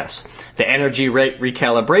without stress. The energy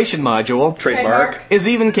recalibration module Trademark. is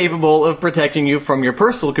even capable of protecting you from your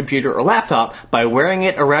personal computer or laptop by wearing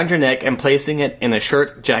it around your neck and placing it in a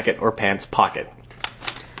shirt, jacket, or pants pocket.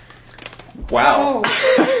 Wow.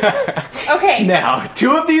 Oh. Okay. Now,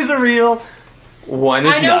 2 of these are real, 1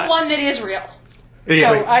 is I know not. one that is real. Yeah,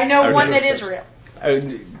 So wait. I know Okay. one that is real.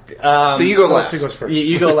 So you go last. Goes first.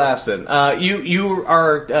 You go last then. You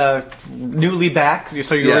are newly back,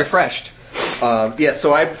 so you're Yes. refreshed.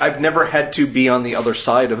 So I've never had to be on the other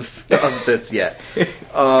side of this yet.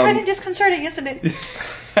 Kind of disconcerting, isn't it?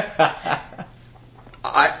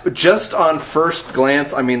 I just on first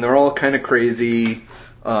glance, I mean, they're all kind of crazy.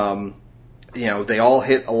 They all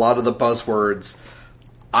hit a lot of the buzzwords.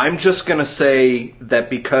 I'm just gonna say that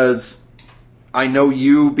because I know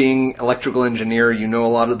you, being electrical engineer, you know a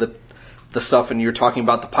lot of the stuff, and you're talking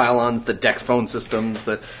about the pylons, the DEX phone systems,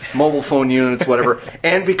 the mobile phone units, whatever,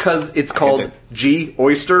 and because it's called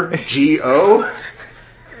G-Oyster, G-O.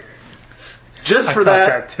 Just for I thought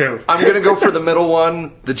that too. I'm going to go for the middle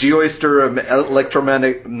one, the G-Oyster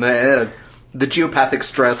electromagnetic, the geopathic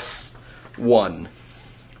stress 1.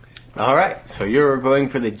 All right, so you're going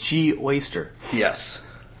for the G-Oyster. Yes.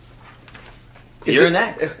 You're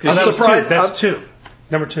next. I'm surprised. That's 2.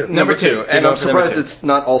 Number 2. Number 2, You're and going I'm for number surprised 2. it's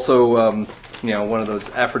not also, one of those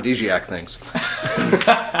aphrodisiac things.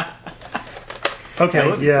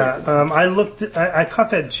 Okay, yeah. I caught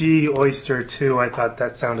that G Oyster too. I thought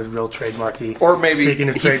that sounded real trademarky. Or maybe Speaking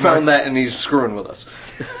of he trademark, found that and he's screwing with us.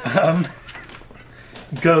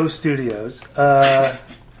 Go Studios. But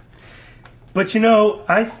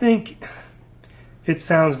I think it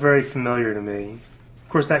sounds very familiar to me. Of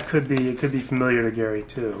course, it could be familiar to Gary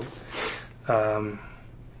too.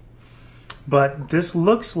 But this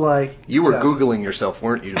looks like You were Googling yourself,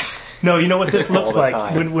 weren't you? No, you know what this looks All the like?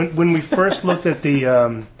 time. When we first looked at the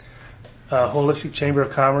Holistic Chamber of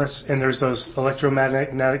Commerce, and there's those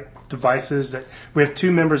electromagnetic devices that we have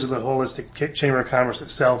 2 members of the Holistic Chamber of Commerce that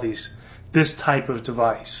sell this type of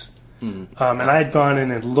device. And I had gone in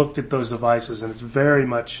and looked at those devices, and it's very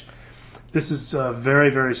much, this is very,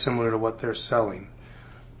 very similar to what they're selling.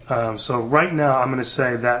 So right now, I'm going to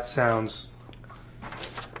say that sounds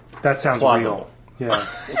Plausible. real.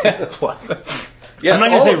 Yeah. Plausible. Yes, I'm not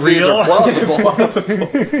gonna all say of these real. are plausible.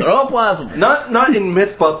 They're all plausible. Not in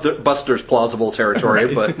Mythbusters plausible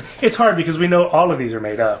territory, but It's hard because we know all of these are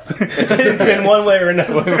made up in one way or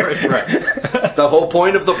another. Right. the whole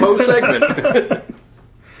point of the Poe segment.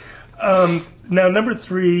 Now, number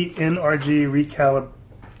 3, NRG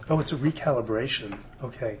Oh, it's a recalibration.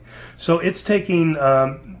 Okay. So it's taking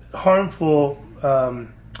harmful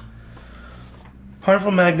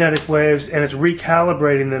magnetic waves and it's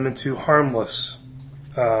recalibrating them into harmless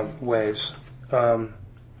waves That's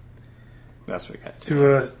what we got.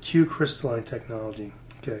 through a Q crystalline technology.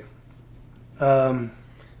 Okay.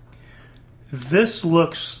 This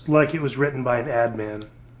looks like it was written by an ad man.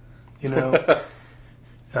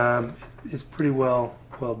 It's pretty well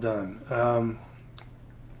done.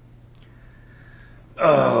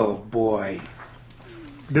 Oh boy,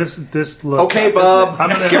 this looks. Okay, Bob,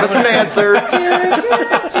 give us an answer.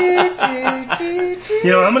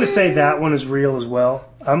 I'm going to say that one is real as well.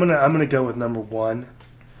 I'm gonna go with number 1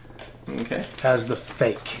 Okay. as the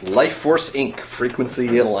fake. Life Force Inc.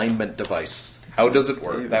 frequency alignment device. How does it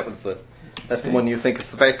work? That's the one you think is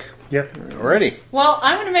the fake. Yep. Alrighty. Well,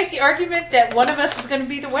 I'm going to make the argument that one of us is going to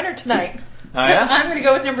be the winner tonight. Oh, yeah? I'm going to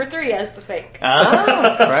go with number 3 as the fake.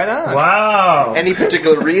 Oh, right on. Wow. Any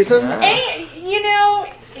particular reason? And,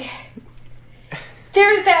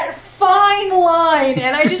 there's that fine line,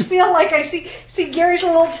 and I just feel like I see Gary's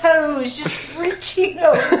little toes just reaching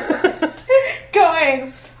over,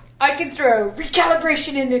 going, I can throw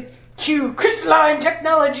recalibration into Q, crystalline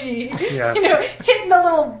technology, Yeah. hitting the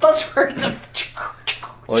little buzzwords of...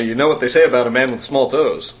 Well, you know what they say about a man with small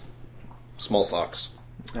toes. Small socks.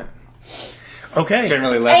 Okay.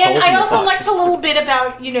 Generally less And holes in I the also socks. liked the little bit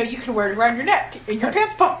about, you can wear it around your neck, in your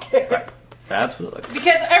pants pocket. Absolutely.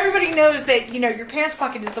 Because everybody knows that, your pants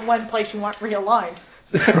pocket is the one place you want realigned.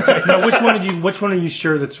 Now, which one are you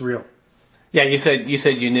sure that's real? Yeah, you said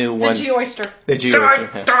you knew The one. G-Oyster. The G-Oyster.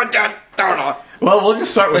 Well, we'll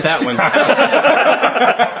just start with that one.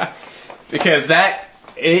 Because that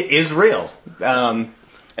is real. And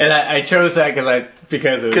I chose that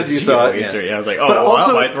because it was Because you saw it, G-Oyster. yeah. I was like, But I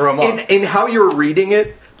also, might throw them off. in how you're reading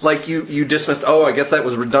it, Like you dismissed, oh, I guess that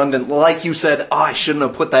was redundant. Like you said, oh, I shouldn't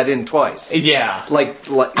have put that in twice. Yeah.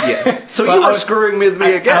 Yeah. So Well, you were screwing with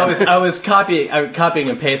me again. I was copying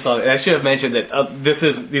and pasting on it. And I should have mentioned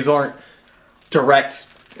that these aren't direct.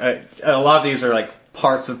 A lot of these are like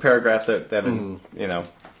parts of paragraphs that have been,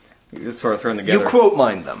 sort of thrown together. You quote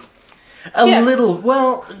mined them. A little.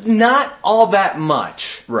 Well, not all that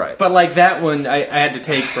much. Right. But like that one, I had to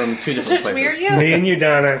take from two different Just places. weird you? Me and you,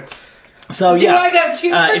 Donna. So Do I know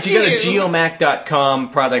two for if you go to two?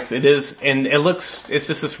 geomac.com products, it is, and it's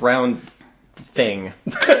just this round thing.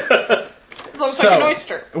 Looks like an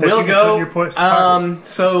oyster. We'll you can go. put in your pocket.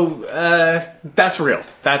 That's real.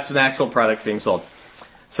 That's an actual product being sold.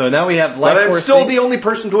 So now we have But Life I'm Force still Inc. the only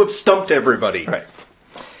person to have stumped everybody. Right.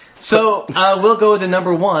 So we'll go to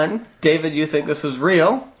number one. David, you think this is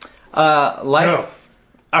real? No.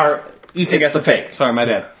 Or you think It's that's a fake? Sorry, my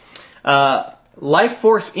bad.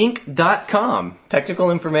 LifeForceInc.com.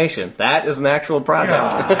 Technical information. That is an actual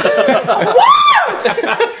product.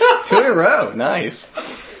 Two in a row. Nice.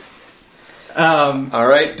 All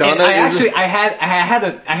right, Donna. I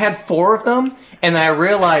had four of them, and I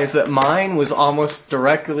realized that mine was almost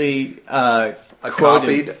directly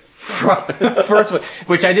copied from the first one,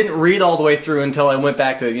 which I didn't read all the way through until I went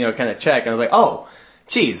back to kind of check, and I was like, oh,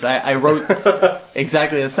 geez, I wrote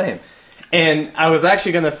exactly the same. And I was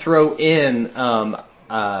actually going to throw in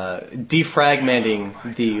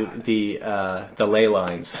defragmenting the ley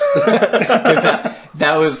lines, because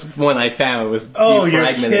that was one I found was Oh, you're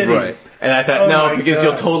defragmented. kidding. Right. And I thought, Oh no, my because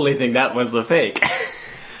you'll gosh. totally think that was the fake.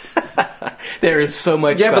 There is so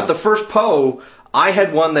much Yeah, stuff. but the first Poe, I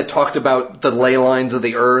had one that talked about the ley lines of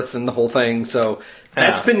the Earth and the whole thing. So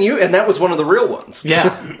that's been you, and that was one of the real ones.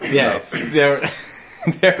 Yeah.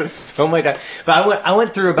 There's so much. But I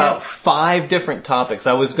went through about 5 different topics.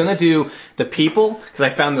 I was going to do the people, because I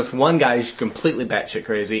found this one guy who's completely batshit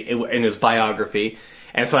crazy in his biography.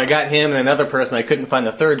 And so I got him and another person. I couldn't find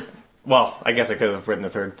the third. Well, I guess I could have written the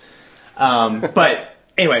third. But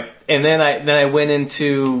anyway, and then I went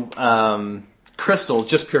into crystals,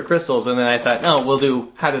 just pure crystals. And then I thought, no, we'll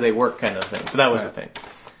do how do they work kind of thing. So that was the thing.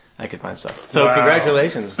 I could find stuff. So Wow.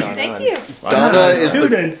 Congratulations, Donna. Thank you. Donna is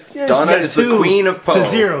Donna is the queen of Poe. to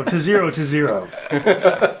zero.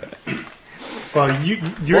 Well, you're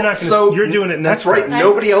not going to. So You're doing it next That's right. time.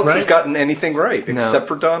 Nobody else has Right? gotten anything right No. except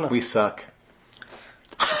for Donna. We suck.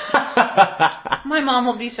 My mom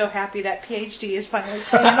will be so happy that PhD is finally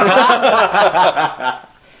paying off.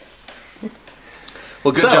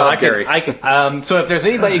 Well, good job, Gary. So if there's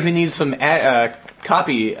anybody who needs some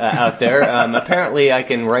copy out there, apparently I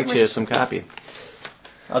can write you some copy.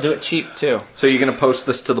 I'll do it cheap too. So you're going to post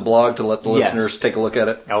this to the blog to let the Yes. listeners take a look at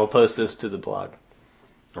it? I will post this to the blog.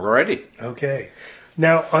 Alrighty. Okay.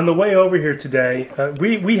 Now, on the way over here today,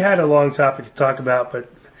 we had a long topic to talk about, but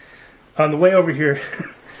on the way over here,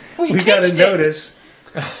 we got to changed it. notice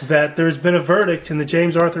that there's been a verdict in the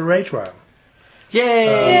James Arthur Ray trial.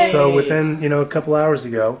 Yay! So within, a couple hours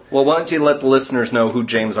ago. Well, why don't you let the listeners know who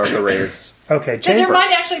James Arthur Ray is? Okay, Because there James.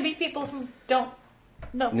 might actually be people who don't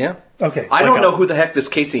know. Yeah. Okay. I don't know who the heck this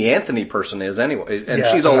Casey Anthony person is anyway, and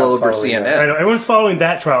she's all I'm not over following CNN. that. I know everyone's following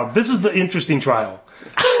that trial. This is the interesting trial.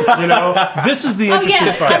 This is the Oh interesting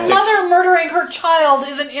yes, a trial. mother murdering her child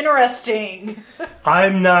isn't interesting.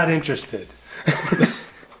 I'm not interested.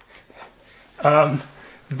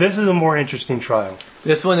 This is a more interesting trial.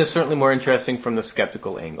 This one is certainly more interesting from the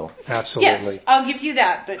skeptical angle. Absolutely. Yes, I'll give you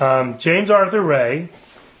that. But James Arthur Ray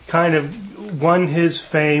kind of won his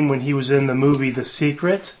fame when he was in the movie The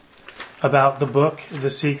Secret, about the book The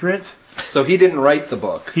Secret. So he didn't write the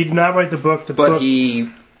book, He did not write the book. The but book. He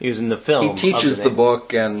was in the film. he teaches of the name.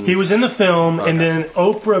 book, and He was in the film, Okay. and then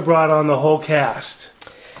Oprah brought on the whole cast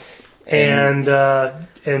and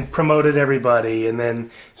promoted everybody, and then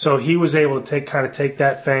so he was able to take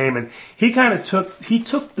that fame, and he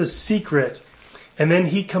took The Secret, and then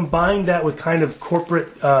he combined that with kind of corporate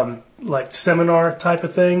like seminar type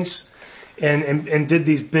of things, and did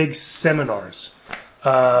these big seminars,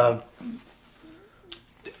 and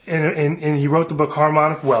he wrote the book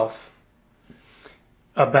Harmonic Wealth,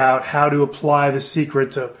 about how to apply The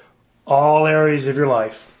Secret to all areas of your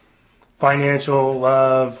life. Financial,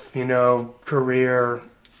 love, career,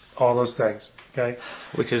 all those things. Okay?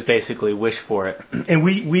 Which is basically wish for it. And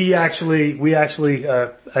we actually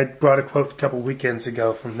I brought a quote a couple weekends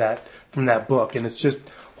ago from that book, and it's just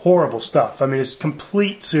horrible stuff. I mean, it's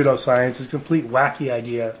complete pseudoscience, it's a complete wacky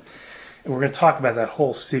idea. And we're going to talk about that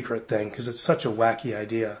whole secret thing because it's such a wacky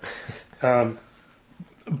idea.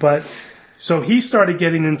 But so he started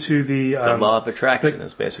getting into the law of attraction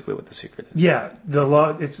is basically what the secret is. yeah, the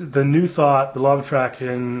law. It's the new thought. The law of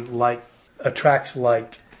attraction attracts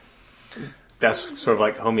like. that's sort of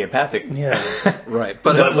like homeopathic. Yeah. Right.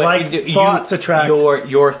 But But it's like thoughts attract.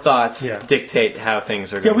 Your thoughts Yeah. dictate how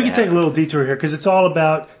things are Yeah, going we to can take a little detour here because it's all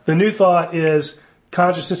about the new thought is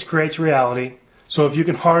consciousness creates reality. So if you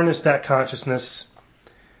can harness that consciousness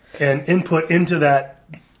and input into that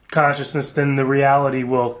consciousness, then the reality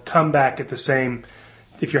will come back at the same.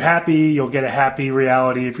 If you're happy, you'll get a happy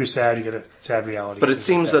reality. If you're sad, you get a sad reality. But it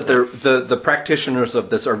seems that the practitioners of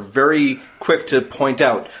this are very quick to point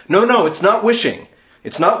out, no, it's not wishing.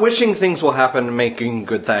 It's not wishing things will happen and making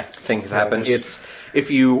good things happen. It's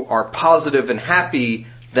if you are positive and happy,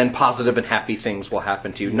 then positive and happy things will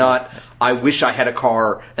happen to you. Not, I wish I had a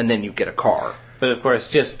car, and then you get a car. But of course,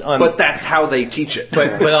 just on. But that's how they teach it.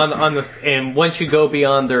 But on this, and once you go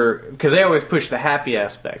beyond because they always push the happy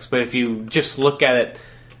aspects. But if you just look at it,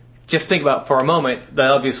 just think about it for a moment, that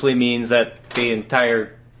obviously means that the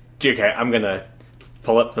entire. Okay, I'm gonna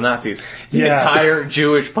pull up the Nazis. The entire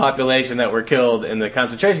Jewish population that were killed in the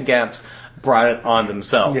concentration camps brought it on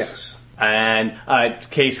themselves. Yes. And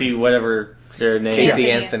Casey, whatever their name, Casey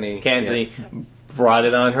Anthony brought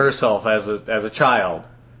it on herself as a child.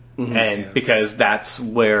 Mm-hmm. And because that's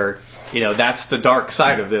where, that's the dark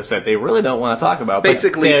side of this that they really don't want to talk about.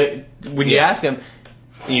 Basically, when you ask them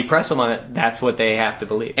and you press them on it, that's what they have to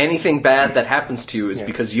believe. Anything bad that happens to you is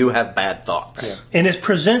because you have bad thoughts. Yeah. And it's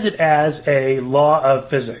presented as a law of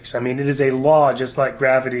physics. I mean, it is a law just like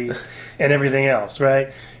gravity and everything else,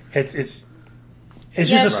 right? It's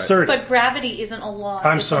just asserted. But gravity isn't a law.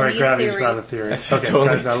 I'm It's sorry, only gravity is theory. not a theory. That's Okay, totally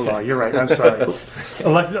that's not a law. You're right. I'm sorry.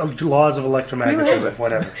 Laws of electromagnetism,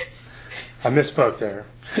 whatever. I misspoke there.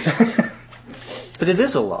 But it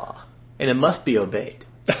is a law, and it must be obeyed.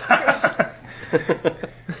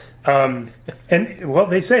 And well,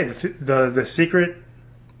 they say the secret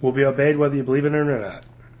will be obeyed whether you believe it or not.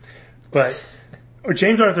 But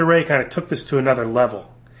James Arthur Ray kind of took this to another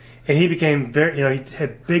level, and he became very, he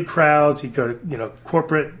had big crowds. He'd go to,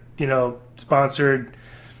 corporate, sponsored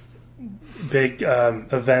big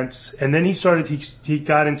events, and then he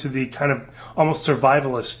got into the kind of almost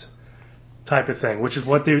survivalist type of thing, which is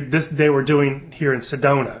what they were doing here in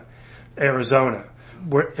Sedona, Arizona,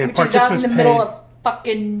 where Which is out in the middle of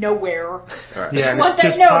fucking nowhere. Right. Yeah, and What it's they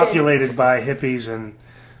just noted. populated by hippies and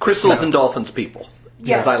Crystals and dolphins people,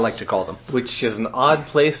 Yes. as I like to call them. Which is an odd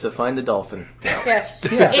place to find a dolphin. Yes.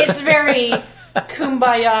 It's very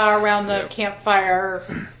kumbaya around the campfire.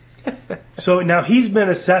 So now he's been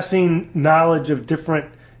assessing knowledge of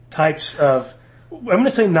different types of, I'm going to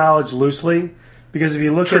say knowledge loosely, because if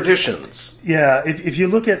you look Traditions. if you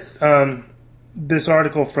look at this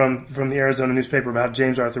article from the Arizona newspaper about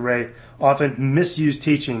James Arthur Ray often misused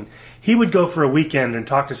teaching, he would go for a weekend and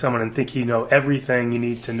talk to someone and think he know everything you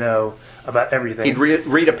need to know about everything. He'd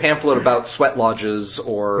read a pamphlet about sweat lodges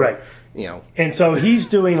or, Right. And so he's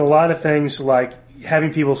doing a lot of things like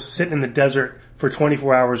having people sit in the desert for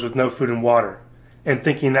 24 hours with no food and water and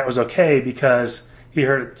thinking that was okay because he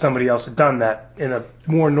heard somebody else had done that in a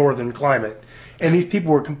more northern climate. And these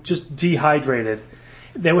people were just dehydrated.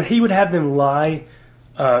 He would have them lie,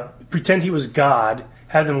 pretend he was God,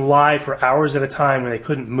 have them lie for hours at a time when they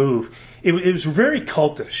couldn't move. It was very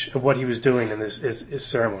cultish of what he was doing in his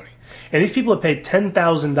ceremony. And these people had paid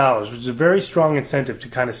 $10,000, which is a very strong incentive to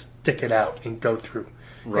kind of stick it out and go through.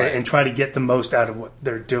 Right. And try to get the most out of what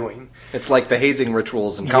they're doing. It's like the hazing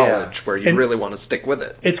rituals in college where you really want to stick with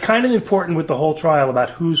it. It's kind of important with the whole trial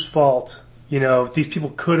about whose fault, these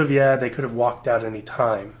people could have, they could have walked out any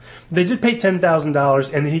time. They did pay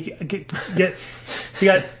 $10,000, and then he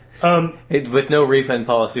got With no refund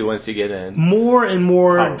policy once you get in. more and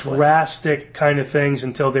more Probably. drastic kind of things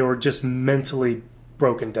until they were just mentally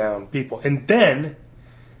broken down people. And then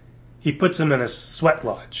he puts them in a sweat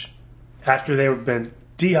lodge after they had been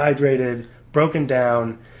dehydrated, broken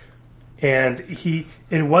down, and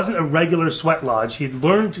it wasn't a regular sweat lodge. He'd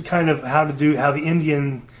learned to kind of how the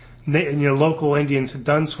Indian, local Indians had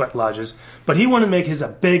done sweat lodges, but he wanted to make his a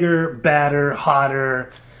bigger, badder,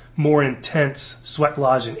 hotter, more intense sweat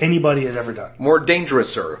lodge than anybody had ever done. More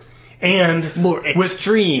dangerous, sir. And More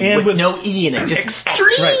extreme, with no E in it. Just Extreme!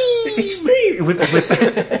 right, extreme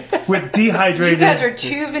with dehydrated. You guys are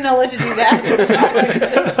too vanilla to do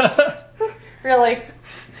that. Really.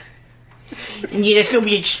 Yeah, it's going to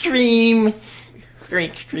be extreme. Very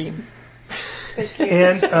extreme.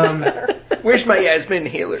 And Where's my asthma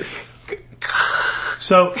inhaler?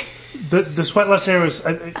 so the sweat lodge there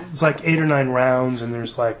it's like 8 or 9 rounds, and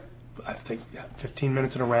there's like, I think 15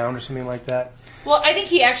 minutes in a round or something like that. Well, I think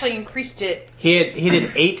he actually increased it. He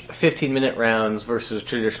did 8 15-minute rounds versus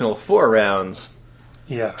traditional 4 rounds,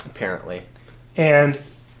 Yeah. apparently. And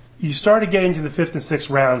you started getting to the 5th and 6th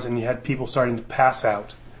rounds, and you had people starting to pass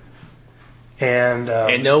out.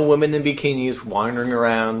 And no women in bikinis wandering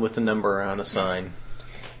around with a number on a sign.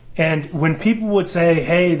 And when people would say,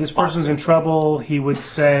 hey, this person's in trouble, he would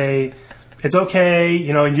say, it's okay,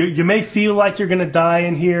 you may feel like you're going to die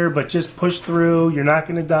in here, but just push through, you're not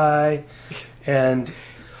going to die. And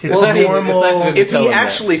it's normal. If he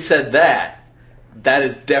actually said that, that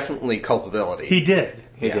is definitely culpability. He did.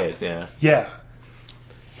 He did, yeah. Yeah.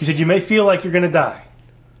 He said, you may feel like you're going to die.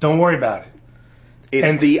 Don't worry about it.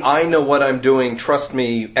 It's the I know what I'm doing, trust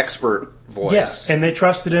me, expert voice. Yes, and they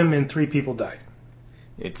trusted him, and 3 people died.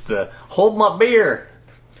 It's the hold my beer.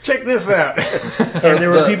 Check this out. And there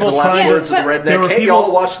were people the last trying words of the redneck. Hey,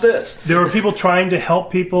 y'all, watch this. There were people trying to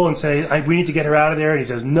help people and say, we need to get her out of there. And he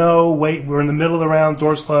says, no, wait, we're in the middle of the round,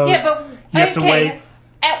 doors closed. Yeah, but you have to wait.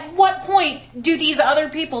 At what point do these other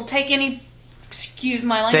people take any, excuse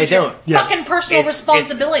my language, They don't. fucking personal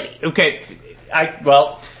responsibility? Okay,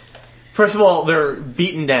 first of all, they're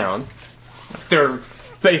beaten down. They're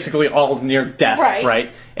basically all near death,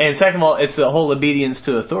 right? And second of all, it's the whole obedience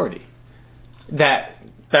to authority. That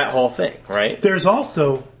whole thing, right? There's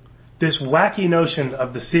also this wacky notion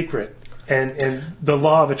of the secret and the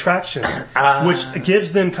law of attraction, which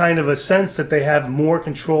gives them kind of a sense that they have more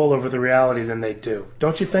control over the reality than they do.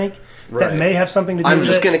 Don't you think? Right. That may have something to do with it. I'm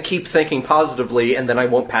just going to keep thinking positively, and then I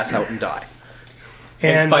won't pass out and die.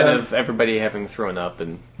 In spite of everybody having thrown up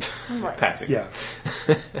and passing. Yeah.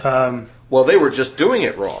 Well, they were just doing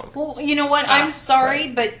it wrong. Well, you know what? I'm sorry,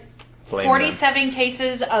 but Blame 47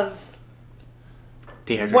 cases of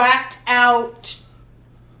Dehydration. whacked out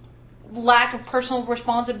lack of personal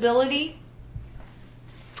responsibility.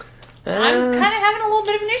 I'm kind of having a little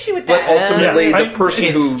bit of an issue with that. But ultimately, the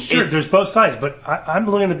person who... Sure, there's both sides, but I'm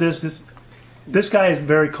looking at this guy is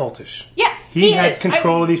very cultish. Yeah, He has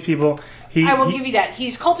control of these people. I will give you that.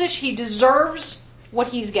 He's cultish. He deserves what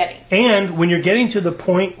he's getting. And when you're getting to the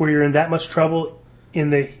point where you're in that much trouble in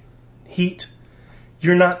the heat,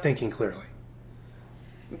 you're not thinking clearly.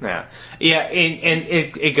 Yeah, and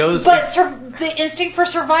it goes... But the instinct for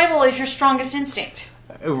survival is your strongest instinct.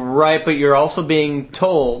 Right, but you're also being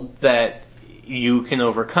told that you can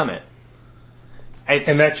overcome it.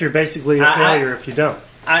 And that you're basically a failure if you don't.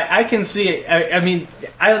 I can see it. I mean,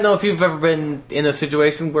 I don't know if you've ever been in a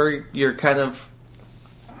situation where you're kind of...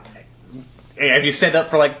 Have you stayed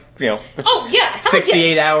up for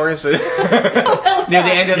 68 hours near the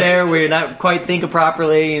end of there where you're not quite thinking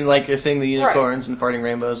properly and you're seeing the unicorns and farting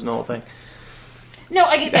rainbows and the whole thing? No,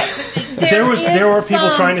 I get that. But there were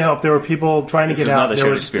people trying to help. There were people trying to get out.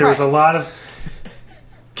 There was a lot of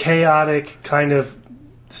chaotic kind of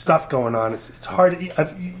stuff going on. It's hard.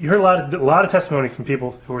 You heard a lot of testimony from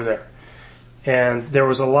people who were there, and there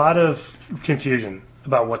was a lot of confusion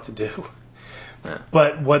about what to do. Yeah.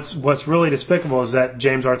 But what's really despicable is that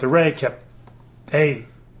James Arthur Ray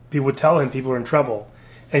people would tell him people are in trouble,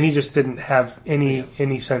 and he just didn't have any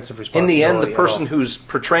sense of responsibility. In the end, the person who's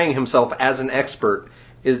portraying himself as an expert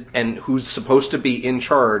and who's supposed to be in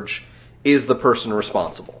charge is the person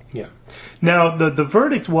responsible. Yeah. Now the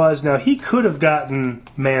verdict was he could have gotten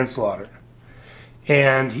manslaughter,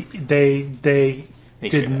 and they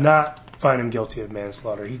did not find him guilty of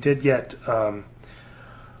manslaughter. He did get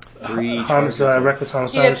 3 homicide, reckless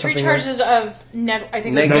homicide, or something. 3 charges of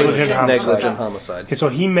negligent homicide. And so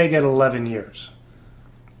he may get 11 years.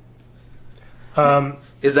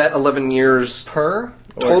 Is that 11 years per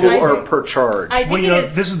total or per charge? I think it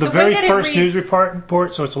is. This is the very first news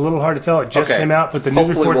report, so it's a little hard to tell. It just came out, but the news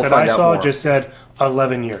report that I saw just said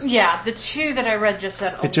 11 years. Yeah, the 2 that I read just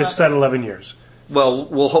said 11. It just said 11 years. Well,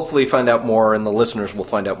 we'll hopefully find out more, and the listeners will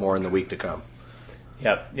find out more in the week to come.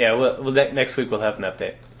 Yep. Yeah. Well, next week we'll have an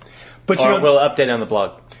update. But we'll update on the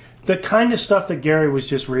blog. The kind of stuff that Gary was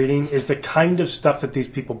just reading is the kind of stuff that these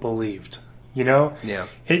people believed. Yeah.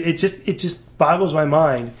 It just boggles my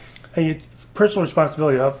mind. Personal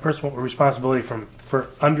responsibility for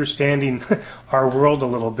understanding our world a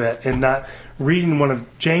little bit and not reading one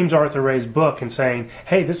of James Arthur Ray's book and saying,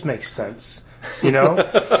 "Hey, this makes sense."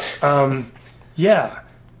 Yeah.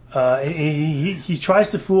 He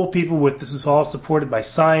tries to fool people with this is all supported by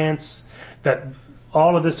science, that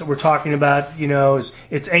all of this that we're talking about,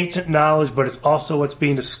 it's ancient knowledge, but it's also what's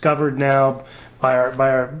being discovered now by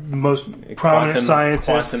our most prominent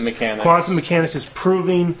scientists. Quantum mechanics is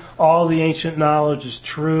proving all the ancient knowledge is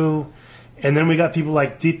true. And then we got people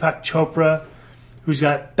like Deepak Chopra, who's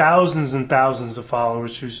got thousands and thousands of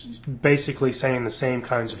followers, who's basically saying the same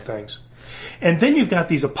kinds of things. And then you've got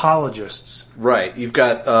these apologists. Right. You've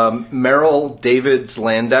got Meryl Davids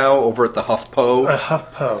Landau over at the HuffPo.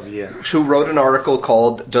 HuffPo, yeah. Who wrote an article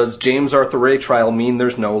called "Does James Arthur Ray Trial Mean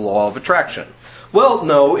There's No Law of Attraction?" Well,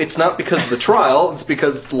 no, it's not because of the trial. It's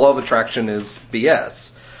because the law of attraction is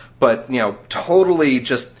BS. But, totally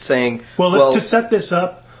just saying... Well, to set this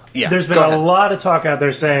up, Yeah, there's been go a ahead. lot of talk out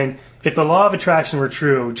there saying if the law of attraction were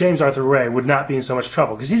true, James Arthur Ray would not be in so much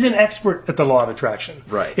trouble because he's an expert at the law of attraction.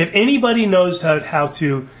 Right. If anybody knows how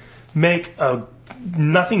to make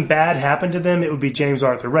nothing bad happen to them, it would be James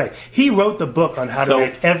Arthur Ray. He wrote the book on how to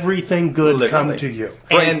make everything good come to you.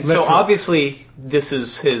 And so Literally. obviously this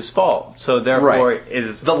is his fault. So therefore Right.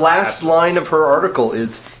 is The last line of her article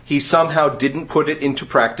is, he somehow didn't put it into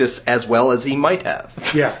practice as well as he might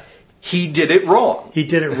have. Yeah. He did it wrong. He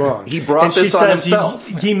did it wrong. He brought And she this on says himself.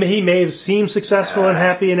 He may have seemed successful and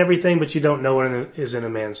happy and everything, but you don't know what is in a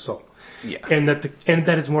man's soul. Yeah. And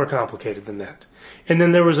that it's more complicated than that. And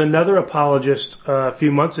then there was another apologist a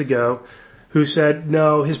few months ago who said,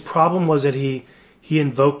 no, his problem was that he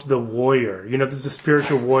invoked the warrior. There's a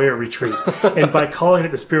spiritual warrior retreat. And by calling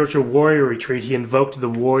it the spiritual warrior retreat, he invoked the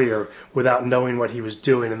warrior without knowing what he was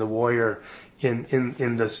doing. And the warrior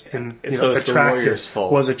warrior's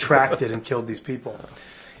fault. was attracted and killed these people.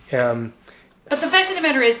 But the fact of the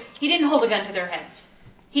matter is, he didn't hold a gun to their heads.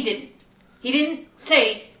 He didn't. He didn't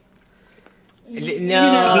say...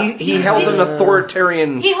 No. He held an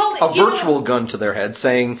authoritarian, virtual gun to their head,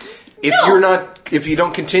 saying, if you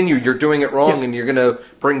don't continue, you're doing it wrong, and you're going to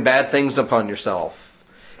bring bad things upon yourself.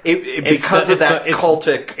 Because of that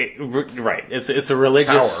cultic... Right. It's a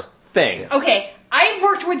religious thing. Okay, I've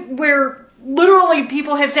worked with where literally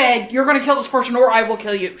people have said, you're going to kill this person or I will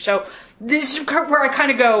kill you. So this is where I kind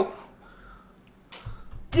of go,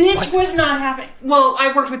 this was not happening. Well,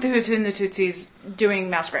 I've worked with the Hutu and the Tutsis doing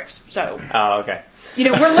mass graves. So, Oh, okay. we're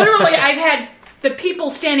literally, I've had the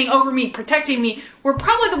people standing over me, protecting me, were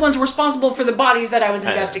probably the ones responsible for the bodies that I was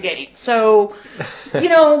investigating. So,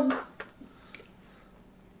 the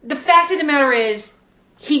fact of the matter is,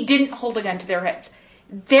 he didn't hold a gun to their heads.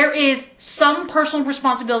 There is some personal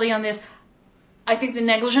responsibility on this. I think the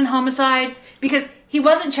negligent homicide, because he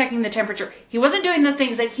wasn't checking the temperature. He wasn't doing the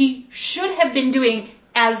things that he should have been doing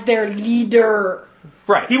as their leader.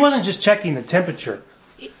 Right. He wasn't just checking the temperature.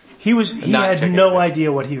 He had no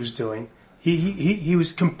idea what he was doing. He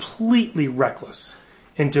was completely reckless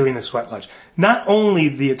in doing the sweat lodge. Not only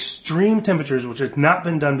the extreme temperatures, which has not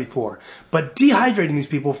been done before, but dehydrating these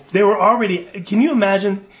people. They were already... Can you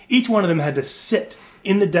imagine? Each one of them had to sit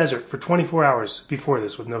in the desert for 24 hours before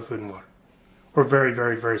this with no food and water. Or very,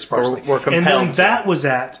 very, very sparsely. Or compelled and then to. that was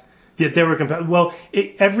they were compelled. Well,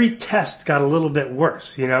 every test got a little bit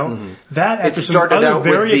worse, Mm-hmm. That after It some started other out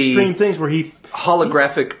with very the extreme things where he...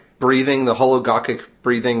 holographic breathing, the hologogic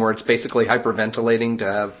breathing, where it's basically hyperventilating to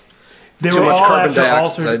have They too were much all carbon after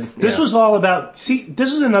dioxide. altered. This was all about... See,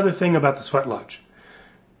 this is another thing about the sweat lodge.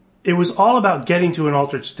 It was all about getting to an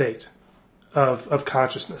altered state of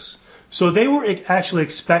consciousness. So they were actually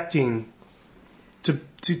expecting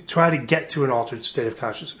to try to get to an altered state of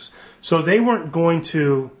consciousness. So they weren't going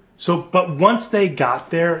to... But once they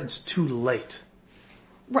got there, it's too late.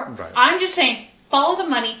 Right. I'm just saying, follow the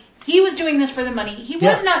money. He was doing this for the money. He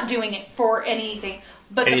was not doing it for anything.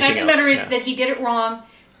 But the fact of the matter is that he did it wrong.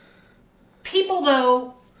 People,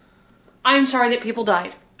 though, I'm sorry that people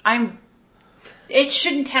died. It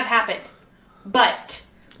shouldn't have happened. But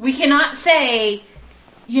we cannot say,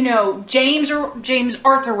 James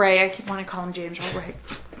Arthur Ray, I keep wanting to call him James Arthur Ray,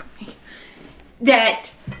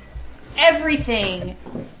 that everything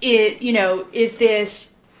is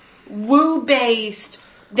this woo-based,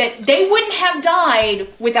 that they wouldn't have died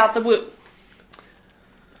without the woo.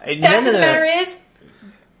 Fact of the matter is,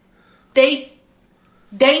 they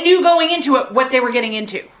knew going into it what they were getting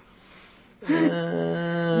into.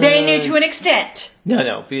 They knew to an extent.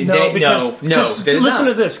 No. Because listen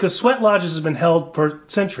to to this, because sweat lodges have been held for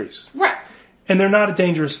centuries. Right. And they're not a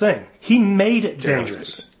dangerous thing. He made it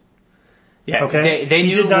dangerous. Yeah, Okay? they He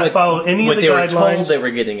knew did not follow any what of the they were guidelines. told they were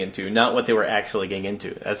getting into, not what they were actually getting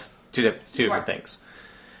into. That's two different things.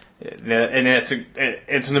 And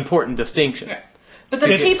it's an important distinction. Yeah. But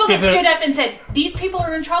the people that stood up and said, these people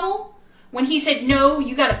are in trouble, when he said, no,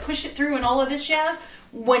 you got to push it through and all of this jazz,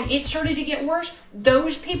 when it started to get worse,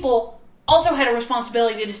 those people also had a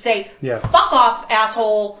responsibility to say, fuck off,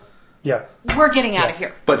 asshole. Yeah. We're getting out of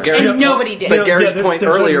here. But nobody did. But Gary's point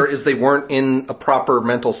earlier is they weren't in a proper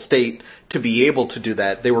mental state to be able to do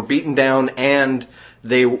that. They were beaten down and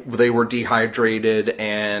they were dehydrated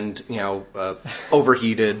and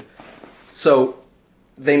overheated. So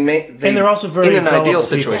and they're also very in an ideal gullible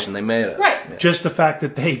situation. people. They made it. Right. Yeah. Just the fact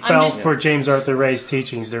that they fell for James Arthur Ray's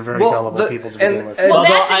teachings, they're very gullible people to begin with. Well, Although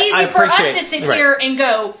that's I easy for us appreciate- to sit right. here and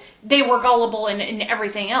go, they were gullible and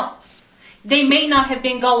everything else. They may not have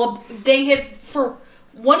been gullible. They have, for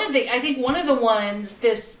I think one of the ones,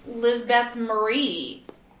 this Lisbeth Marie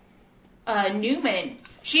Newman,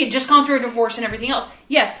 she had just gone through a divorce and everything else.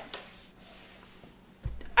 Yes,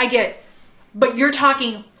 I get it. But you're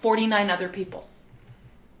talking 49 other people.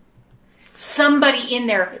 Somebody in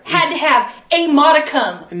there had to have a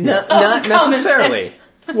modicum of Not common necessarily. sense.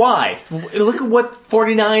 Why? Look at what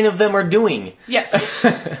 49 of them are doing. Yes.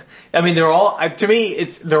 I mean, they're all. To me,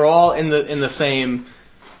 they're all in the same.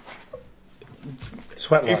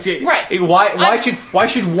 Sweat lodge. Right. Why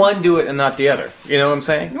should one do it and not the other? You know what I'm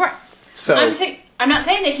saying? Right. So I'm not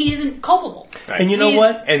saying that he isn't culpable. Right. And you know He's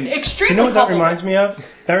what? extremely You know what that culpable. reminds me of?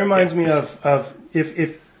 That reminds me of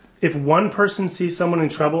if one person sees someone in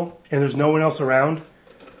trouble and there's no one else around,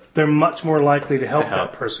 they're much more likely to help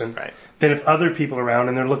that person Right. than if other people are around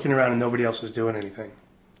and they're looking around and nobody else is doing anything.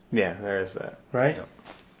 Yeah, there is that. Right?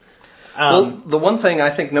 Well, the one thing I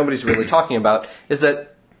think nobody's really talking about is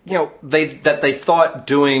that they thought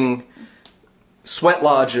doing sweat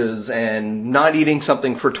lodges and not eating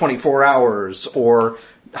something for 24 hours or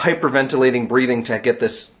hyperventilating breathing to get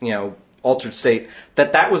this altered state,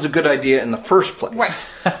 that was a good idea in the first place.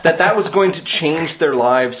 Right. that was going to change their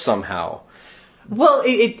lives somehow. Well,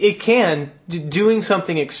 it can. Doing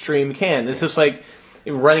something extreme can. It's just like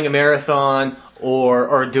running a marathon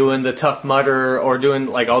or doing the Tough Mudder or doing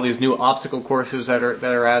like all these new obstacle courses that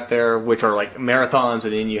are out there, which are like marathons,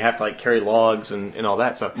 and then you have to like carry logs and all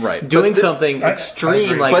that stuff. Right. Doing something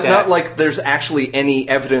extreme like but that. not like there's actually any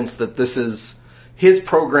evidence that his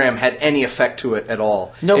program had any effect to it at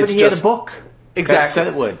all. No, but It's he had a just- book. Exactly. That said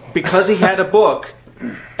it would. Because he had a book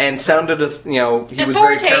and sounded, he was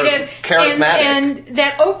very Authoritative, charismatic. and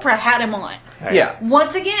that Oprah had him on. Right. Yeah.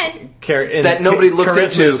 Once again, That nobody looked charisma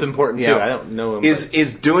into. is important too. I don't know him.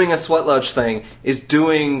 Is doing a sweat lodge thing, is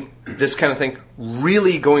doing this kind of thing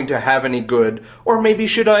really going to have any good? Or maybe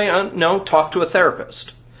should I, talk to a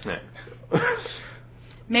therapist? Right.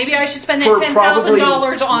 maybe I should spend For that probably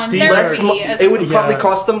 $10,000 on less therapy. As It would probably Yeah.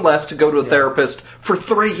 cost them less to go to a therapist for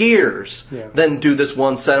 3 years than do this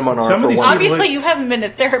one seminar Some of for these 1 people- year. Obviously, you haven't been to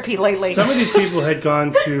therapy lately. Some of these people had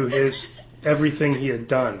gone to his everything he had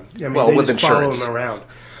done. I mean, Well, they with just follow insurance. him around.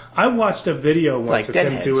 I watched a video once Like of him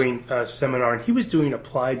deadheads. doing a seminar, and he was doing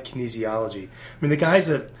applied kinesiology. I mean, the guy's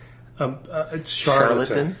a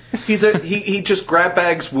charlatan. He just grab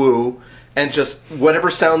bags woo and just whatever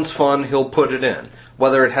sounds fun he'll put it in,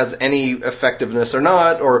 whether it has any effectiveness or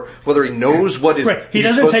not, or whether he knows what is. Right. He he's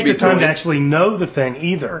doesn't supposed take to be the time to doing. actually know the thing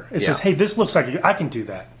either. It says, hey, this looks like I can do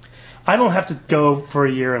that. I don't have to go for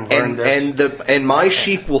a year and learn this. And my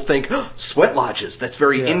sheep will think sweat lodges. That's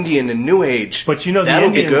very Indian and New Age. But the that'll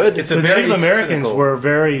Indians, be good. It's a the very Native Americans cynical- were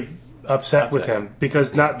very upset with him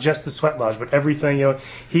because not just the sweat lodge, but everything.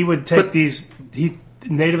 He would take these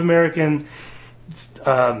Native American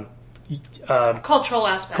Cultural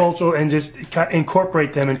aspect. cultural and just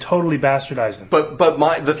incorporate them and totally bastardize them. But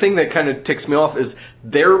the thing that kind of ticks me off is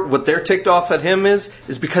what they're ticked off at him is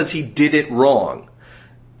because he did it wrong.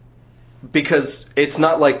 Because it's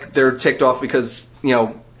not like they're ticked off because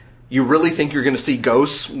you really think you're going to see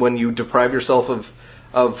ghosts when you deprive yourself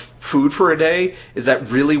of food for a day. Is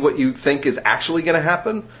that really what you think is actually going to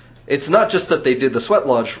happen? It's not just that they did the sweat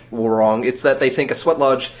lodge wrong. It's that they think a sweat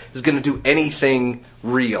lodge is going to do anything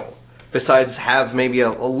real besides have maybe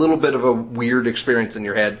a little bit of a weird experience in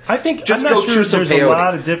your head. I think Just I'm go not sure chew some there's a peyote.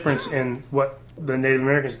 lot of difference in what the Native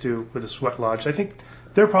Americans do with the sweat lodge. I think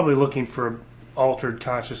they're probably looking for altered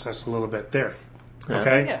consciousness a little bit there.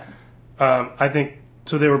 Okay? Yeah. I think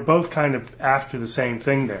so. They were both kind of after the same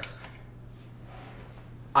thing there.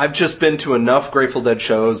 I've just been to enough Grateful Dead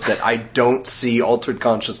shows that I don't see altered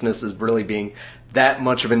consciousness as really being that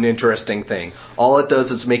much of an interesting thing. All it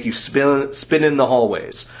does is make you spin in the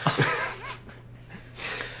hallways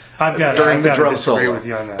I've got during the drum disagree solo. with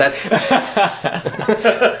you on that. That's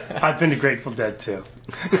I've been to Grateful Dead too.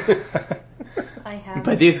 I have.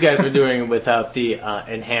 But these guys were doing it without the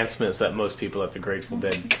enhancements that most people at the Grateful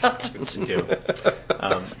Dead do.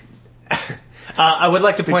 I would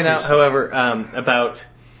like to point out, however, about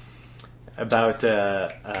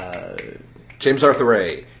James Arthur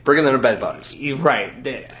Ray, bringing them to bed bugs. you're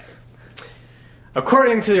right.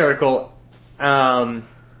 According to the article,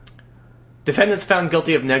 defendants found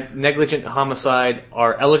guilty of negligent homicide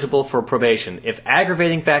are eligible for probation. If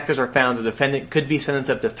aggravating factors are found, the defendant could be sentenced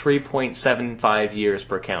up to 3.75 years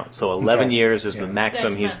per count. So 11 years is the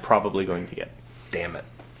maximum That's he's probably going to get. Damn it.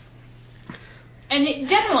 And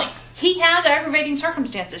definitely, he has aggravating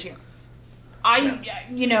circumstances here. He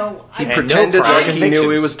And pretended no prior like he knew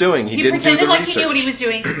what he convictions. was doing. He didn't do pretended the like research. he knew what he was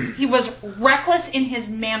doing. He was reckless in his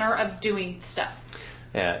manner of doing stuff.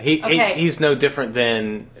 Yeah, Okay. he's no different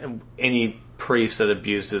than any priest that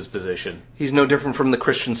abused his position. He's no different from the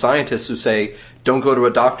Christian scientists who say, don't go to a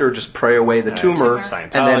doctor, just pray away the tumor, and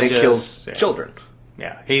then it kills children.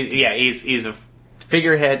 Yeah, he's a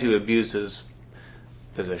figurehead who abused his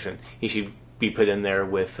position. He should be put in there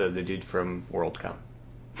with the dude from WorldCom.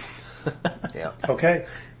 Yeah. Okay.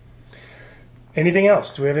 Anything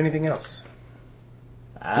else? Do we have anything else?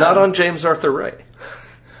 Not on James Arthur Ray.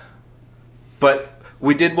 But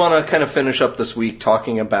we did want to kind of finish up this week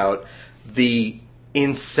talking about the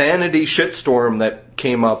insanity shitstorm that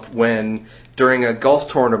came up when, during a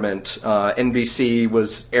golf tournament, NBC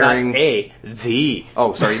was airing... the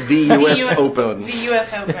U.S. Open. The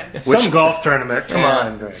U.S. Open. Some golf tournament. Come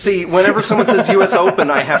on. See, whenever someone says U.S.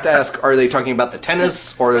 Open, I have to ask, are they talking about the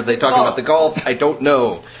tennis or are they talking about the golf? I don't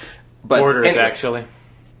know. But Borders, anyway, actually.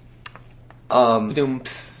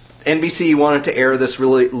 NBC wanted to air this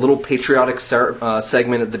really little patriotic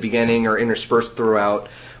segment at the beginning or interspersed throughout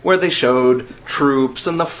where they showed troops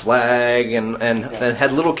and the flag and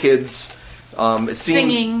had little kids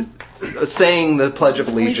saying the Pledge of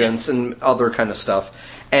Allegiance and other kind of stuff.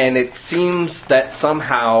 And it seems that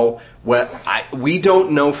somehow, we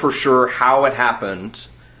don't know for sure how it happened,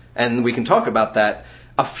 and we can talk about that,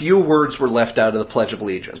 a few words were left out of the Pledge of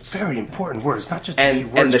Allegiance. Very important words, not just a few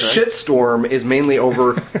words. And the shitstorm is mainly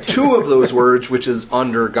over two of those words, which is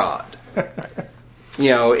under God.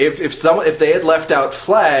 If they had left out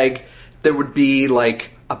flag, there would be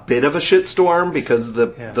like a bit of a shitstorm because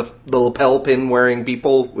the lapel pin wearing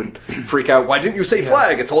people would freak out. Why didn't you say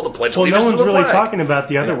flag? It's all the Pledge of Allegiance. Well, no one's really flag. talking about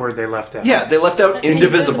the other word they left out. Yeah, they left out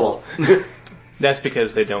indivisible. That's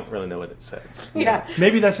because they don't really know what it says. Yeah.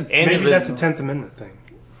 Maybe that's a 10th Amendment thing.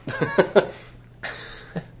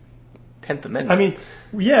 10th Amendment. I mean,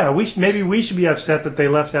 yeah, maybe we should be upset that they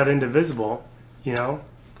left out indivisible,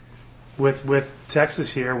 with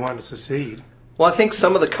Texas here wanting to secede. Well, I think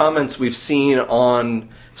some of the comments we've seen on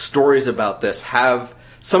stories about this have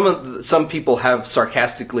some people have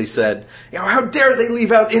sarcastically said, how dare they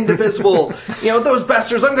leave out indivisible? Those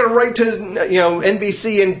bastards, I'm going to write to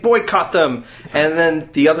NBC and boycott them. And then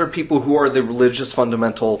the other people who are the religious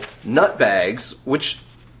fundamental nutbags, which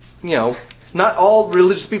not all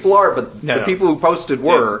religious people are, but the people who posted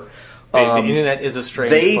were. The internet is a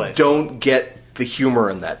strange place. They don't get the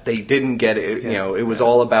humor in that. They didn't get it. It was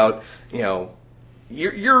all about,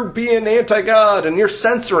 you're being anti-God and you're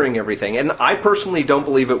censoring everything. And I personally don't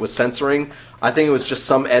believe it was censoring. I think it was just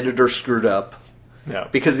some editor screwed up. Yeah.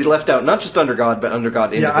 Because he left out not just under God, but under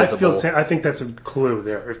God indivisible. Yeah, I think that's a clue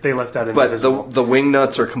there, if they left out indivisible. But the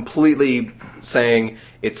wingnuts are completely saying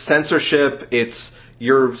it's censorship,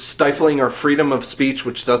 you're stifling our freedom of speech,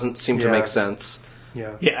 which doesn't seem to make sense.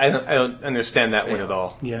 Yeah. Yeah, I don't understand that one at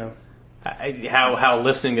all. Yeah. How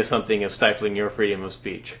listening to something is stifling your freedom of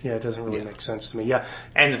speech. Yeah, it doesn't really make sense to me. Yeah.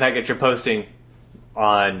 And the fact that you're posting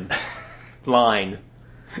online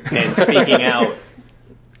and speaking out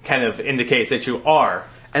kind of indicates that you are.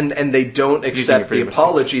 And they don't accept the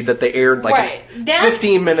apology that they aired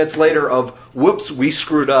 15 minutes later of, whoops, we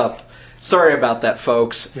screwed up. Sorry about that,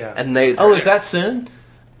 folks. Yeah. And they. Oh, is that soon?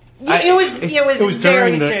 It was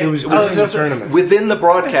very soon. It was during the tournament. Within the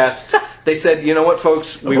broadcast, they said, you know what,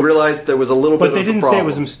 folks, we realized there was a little bit of a problem. But they didn't say it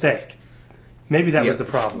was a mistake. Maybe that was the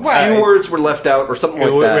problem. Right. A few words were left out or something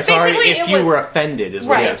like that. We're sorry Basically, if you were offended, is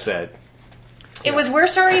what they said. It was, we're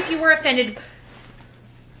sorry if you were offended,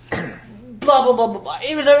 blah, blah, blah, blah, blah.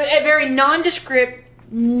 It was a very nondescript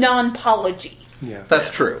non-apology. Yeah.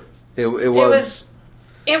 That's true. It was...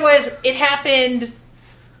 It happened,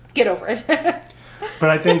 get over it.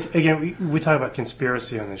 But I think, again, we talk about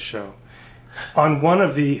conspiracy on this show. On one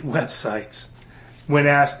of the websites, when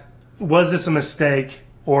asked, was this a mistake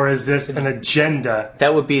or is this an agenda?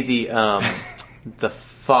 That would be the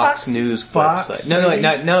Fox News website. No.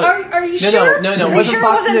 Are you sure? No. Are you sure it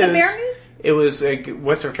wasn't the Mary? It was,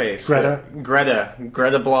 what's her face? Greta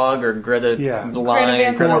blog or Greta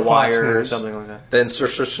line, Greta Wire or something like that. The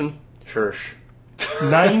insertion? Sure.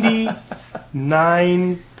 99.3%.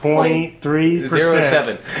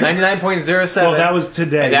 99.07. Well, that was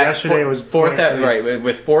today. Yesterday it was 4,000. Right,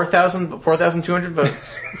 with 4,200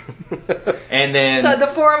 votes. And then. So the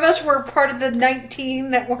four of us were part of the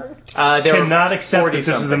 19 that weren't. Cannot accept that this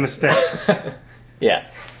is a mistake. Yeah.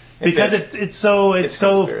 Because it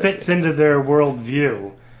so fits into their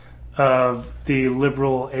worldview of the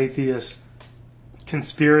liberal atheist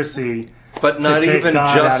conspiracy. But not to take even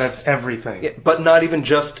God just out of everything. Yeah, but not even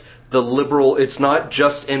just the liberal. It's not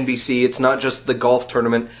just NBC. It's not just the golf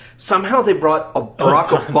tournament. Somehow they brought Barack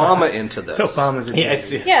Obama into this. So Obama's a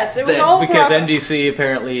yes, it was all because Barack. NBC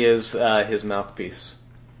apparently is his mouthpiece,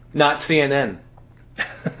 not CNN.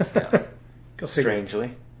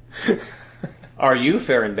 Strangely. Are you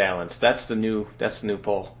fair and balanced? That's the new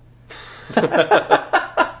poll.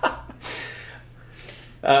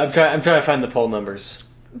 I'm trying to find the poll numbers.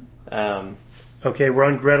 Okay, we're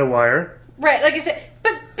on Greta Wire. Right, like I said,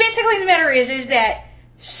 but basically the matter is that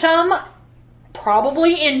some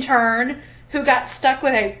probably intern who got stuck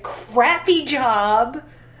with a crappy job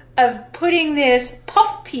of putting this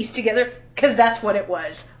puff piece together, because that's what it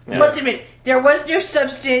was. Yeah. Let's admit it. There was no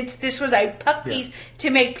substance. This was a puff piece to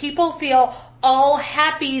make people feel all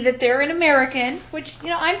happy that they're an American, which,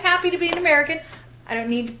 I'm happy to be an American. I don't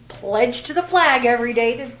need to pledge to the flag every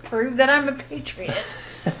day to prove that I'm a patriot.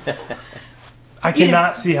 I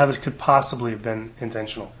cannot see how this could possibly have been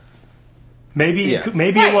intentional. Maybe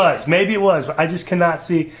it was, but I just cannot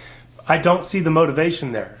see. I don't see the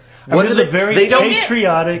motivation there. What is is a very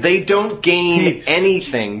patriotic. They don't gain piece.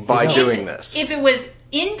 anything by doing this. If it was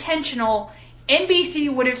intentional,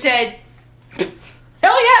 NBC would have said,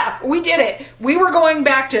 hell yeah, we did it. We were going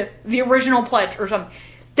back to the original pledge or something.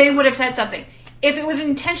 They would have said something. If it was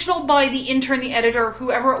intentional by the intern, the editor,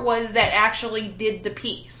 whoever it was that actually did the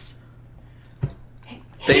piece,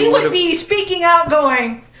 he would be speaking out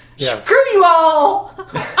going, screw you all,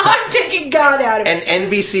 I'm taking God out of it.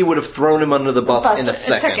 And NBC would have thrown him under the bus in a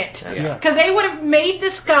second. Because they would have made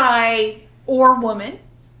this guy or woman,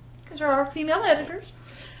 because there are female editors.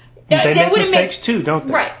 They make mistakes too, don't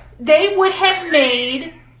they? Right. They would have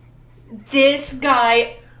made this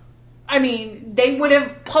guy, they would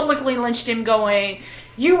have publicly lynched him going,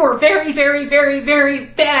 you were very, very, very, very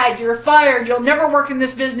bad. You're fired. You'll never work in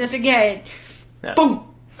this business again. No. Boom.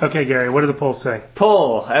 Okay, Gary, what do the polls say?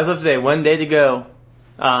 Poll, as of today, 1 day to go.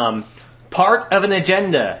 Part of an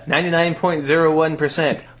agenda,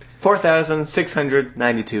 99.01%,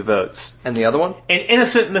 4,692 votes. And the other one? An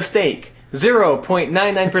innocent mistake,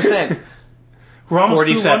 0.99%. We're almost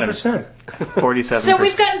 47. 1%. 47%. So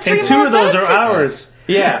we've gotten 3 And 2 more of those votes. are ours.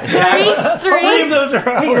 Yeah. Three? 3 of those are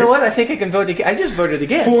ours. Hey, you know what? I think I can vote again. I just voted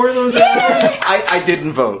again. 4 of those are ours. I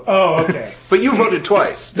didn't vote. Oh, okay. But you voted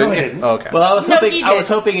twice, No, didn't I you? didn't. Okay. Well, I was you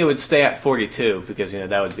hoping did. it would stay at 42 because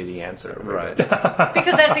that would be the answer. Right.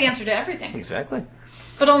 Because that's the answer to everything. Exactly.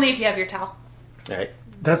 But only if you have your towel. All right.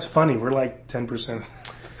 That's funny. We're like 10%.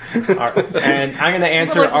 And I'm going to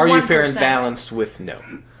answer, like are you fair and 1%. balanced with no?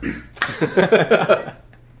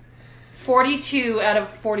 42 out of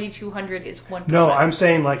 4,200 is 1%. No, I'm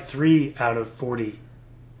saying like 3 out of 40.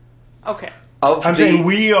 Okay. I'm saying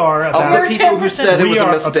we are of about the people who 10%. said it we was a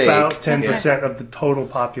are mistake. about 10% of the total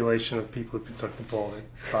population of people who took the poll that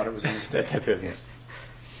thought it was a mistake. That was an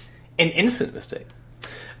innocent mistake.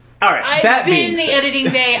 All right. I've that been being in the said,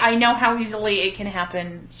 editing bay. I know how easily it can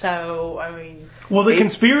happen. So, Well, the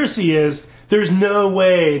conspiracy is there's no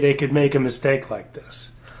way they could make a mistake like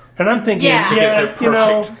this. And I'm thinking, Yeah.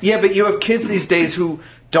 Yeah, but you have kids these days who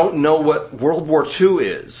don't know what World War II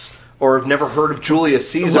is, or have never heard of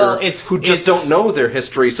Julius Caesar, Well, who just don't know their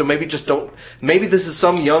history. So maybe maybe this is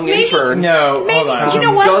some young intern no, hold on. you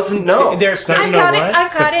know what? doesn't know. There's Doesn't I've know got it, what?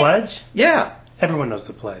 I've got the it. pledge? Yeah. Everyone knows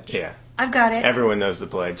the pledge. Yeah. I've got it. Everyone knows the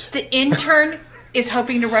pledge. The intern is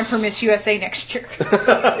hoping to run for Miss USA next year.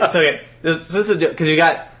 So yeah, this is because you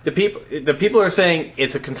got the people are saying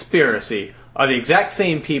it's a conspiracy are the exact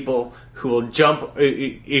same people who will jump.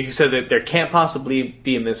 Who says that there can't possibly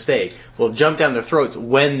be a mistake will jump down their throats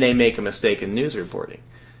when they make a mistake in news reporting.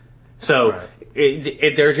 So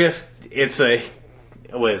they're just it's a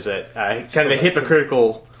what is it kind of a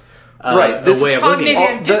hypocritical. This way of looking Cognitive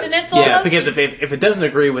at dissonance Yeah, almost? because if it doesn't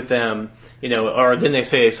agree with them, or then they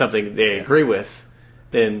say something they agree with,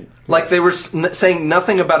 then Like they were saying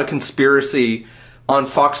nothing about a conspiracy on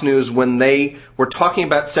Fox News when they were talking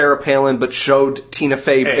about Sarah Palin but showed Tina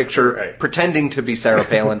Fey picture pretending to be Sarah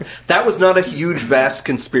Palin. That was not a huge, vast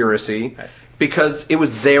conspiracy because it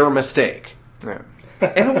was their mistake. yeah.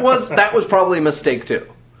 And that was probably a mistake too.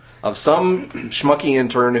 Of some schmucky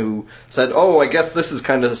intern who said, "Oh, I guess this is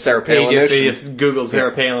kind of Sarah Palin." They just Googled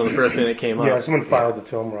Sarah Palin, the first thing that came up. Yeah, someone filed the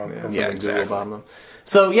film wrong. Yeah, exactly. Them.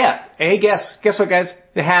 So yeah, hey, guess what, guys?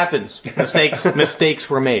 It happens. Mistakes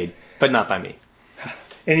were made, but not by me.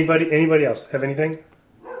 Anybody else have anything?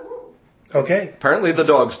 Okay. Apparently the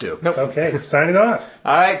dogs do. Nope. Okay, signing off.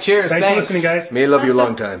 All right, cheers. Thanks for listening, guys. May love you a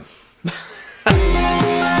long time.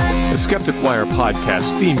 The Skeptic Wire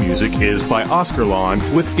podcast theme music is by Oscar Lawn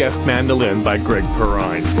with guest mandolin by Greg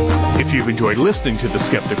Perrine. If you've enjoyed listening to The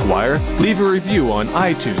Skeptic Wire, leave a review on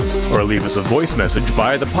iTunes or leave us a voice message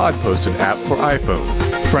via the Pod Posted app for iPhone.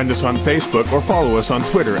 Friend us on Facebook or follow us on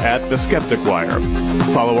Twitter at The Skeptic Wire.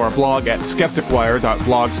 Follow our blog at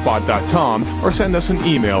skepticwire.blogspot.com or send us an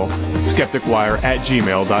email,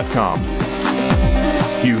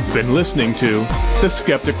 skepticwire@gmail.com. You've been listening to The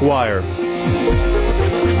Skeptic Wire. Bye.